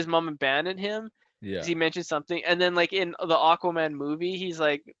or his mom abandoned him? Yeah. Because he mentioned something, and then like in the Aquaman movie, he's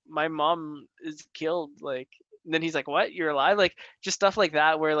like, "My mom is killed." Like, and then he's like, "What? You're alive?" Like, just stuff like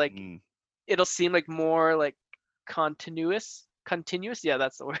that, where like Mm, it'll seem like more like continuous. Yeah,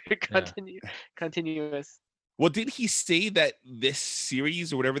 that's the word. Yeah. Continuous. well, did he say that this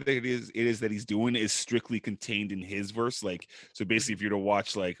series or whatever that it is that he's doing is strictly contained in his verse? Like, so basically, if you're to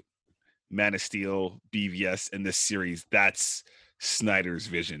watch like Man of Steel, BVS, and this series, that's Snyder's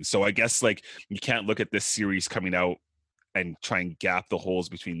vision. So I guess like you can't look at this series coming out and try and gap the holes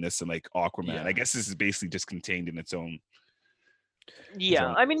between this and like Aquaman. Yeah. I guess this is basically just contained in its own.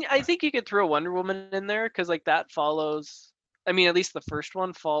 Yeah, I mean, I think you could throw Wonder Woman in there because like that follows. I mean, at least the first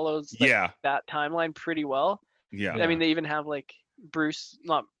one follows like Yeah, that timeline pretty well. yeah, I mean, Yeah. they even have like Bruce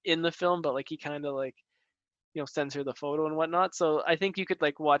not in the film, but like he kind of like censor the photo and whatnot. So I think you could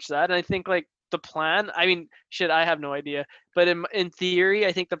like watch that, and I think like the plan. I mean, shit, I have no idea, but in theory,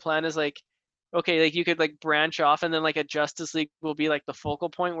 I think the plan is like, okay, like you could like branch off, and then like a Justice League will be like the focal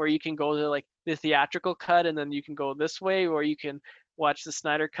point where you can go to like the theatrical cut, and then you can go this way, or you can watch the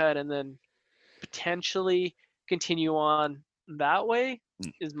Snyder cut, and then potentially continue on that way.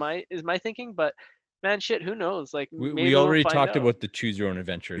 Mm. Is my thinking, but man, shit, who knows? Like We maybe we'll already find talked out. about the choose your own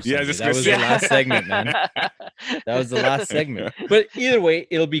adventure yeah. I Sunday. was just That gonna was say. the last segment, man. That was the last segment. But either way,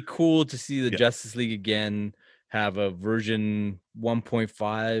 it'll be cool to see the Yeah. Justice League again have a version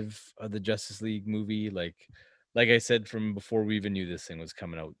 1.5 of the Justice League movie. Like I said from before we even knew this thing was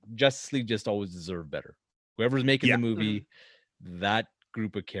coming out, Justice League just always deserved better. Whoever's making Yeah. the movie, that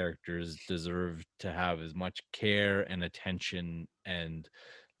group of characters deserve to have as much care and attention and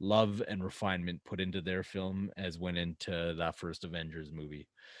love and refinement put into their film as went into that first Avengers movie.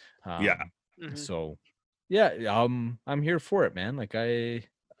 Yeah. Mhm. So yeah, I'm here for it, man. Like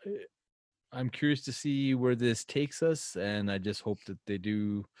I'm curious to see where this takes us, and I just hope that they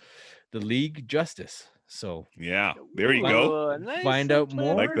do the league justice. So Yeah, there you Find- go. Ooh, nice find little out play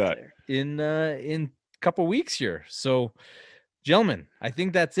on more. Like that. there. in a couple weeks here. So, gentlemen, I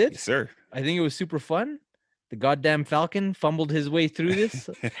think that's it. Yes, sir. I think it was super fun. The goddamn Falcon fumbled his way through this.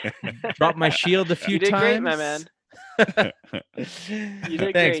 Dropped my shield a few You did times. great, my man. You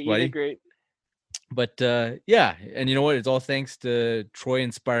did Thanks, great. buddy. You did great. But yeah, and you know what? It's all thanks to Troy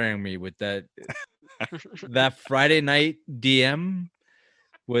inspiring me with that. That Friday night DM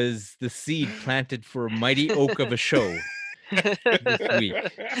was the seed planted for a mighty oak of a show this week.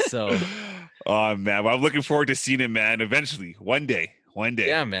 So Oh man, well, I'm looking forward to seeing it, man. Eventually, one day.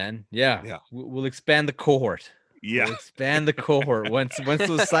 yeah, man. Yeah. Yeah. We'll expand the cohort. Yeah. We'll expand the cohort once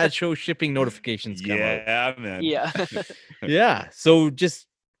those sideshow shipping notifications come out. Yeah, man. Yeah. Yeah. So just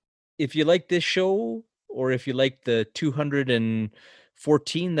if you like this show, or if you like the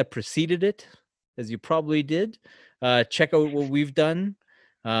 214 that preceded it, as you probably did, check out what we've done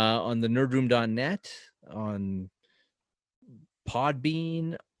on the nerdroom.net, on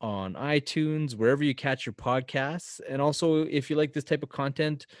Podbean, on iTunes, wherever you catch your podcasts. And also, if you like this type of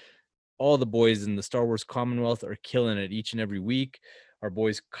content, all the boys in the Star Wars Commonwealth are killing it each and every week. Our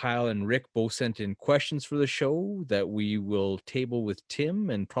boys Kyle and Rick both sent in questions for the show that we will table with Tim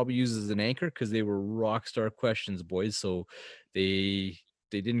and probably use as an anchor, because they were rock star questions, boys. So they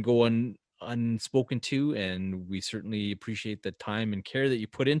didn't go unspoken to, and we certainly appreciate the time and care that you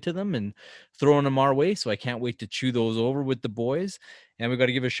put into them and throwing them our way. So I can't wait to chew those over with the boys. And we got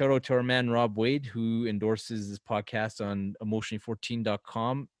to give a shout out to our man Rob Wade, who endorses this podcast on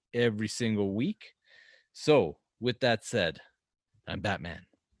emotionally14.com every single week. So with that said, I'm Batman.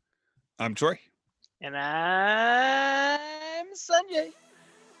 I'm Troy. And I'm Sanjay.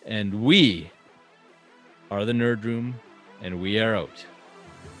 And we are the Nerd Room, and we are out.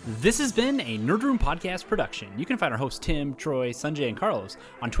 This has been a Nerd Room podcast production. You can find our hosts Tim, Troy, Sanjay, and Carlos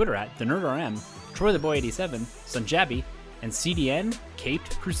on Twitter at TheNerdRM, TroyTheBoy87, Sanjabi, and CDN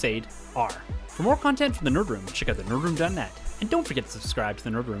Caped Crusade R. For more content from the Nerd Room, check out thenerdroom.net. And don't forget to subscribe to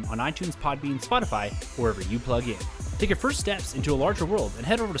the Nerd Room on iTunes, Podbean, Spotify, or wherever you plug in. Take your first steps into a larger world and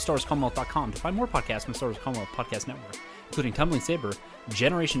head over to StarWarsCommonwealth.com to find more podcasts from the Star Wars Commonwealth Podcast Network, including Tumbling Saber,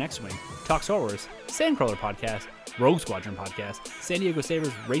 Generation X-Wing, Talk Star Wars, Sandcrawler Podcast, Rogue Squadron Podcast, San Diego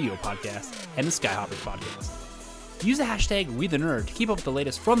Sabres Radio Podcast, and the Skyhoppers Podcast. Use the hashtag WeTheNerd to keep up with the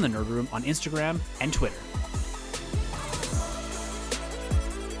latest from the Nerd Room on Instagram and Twitter.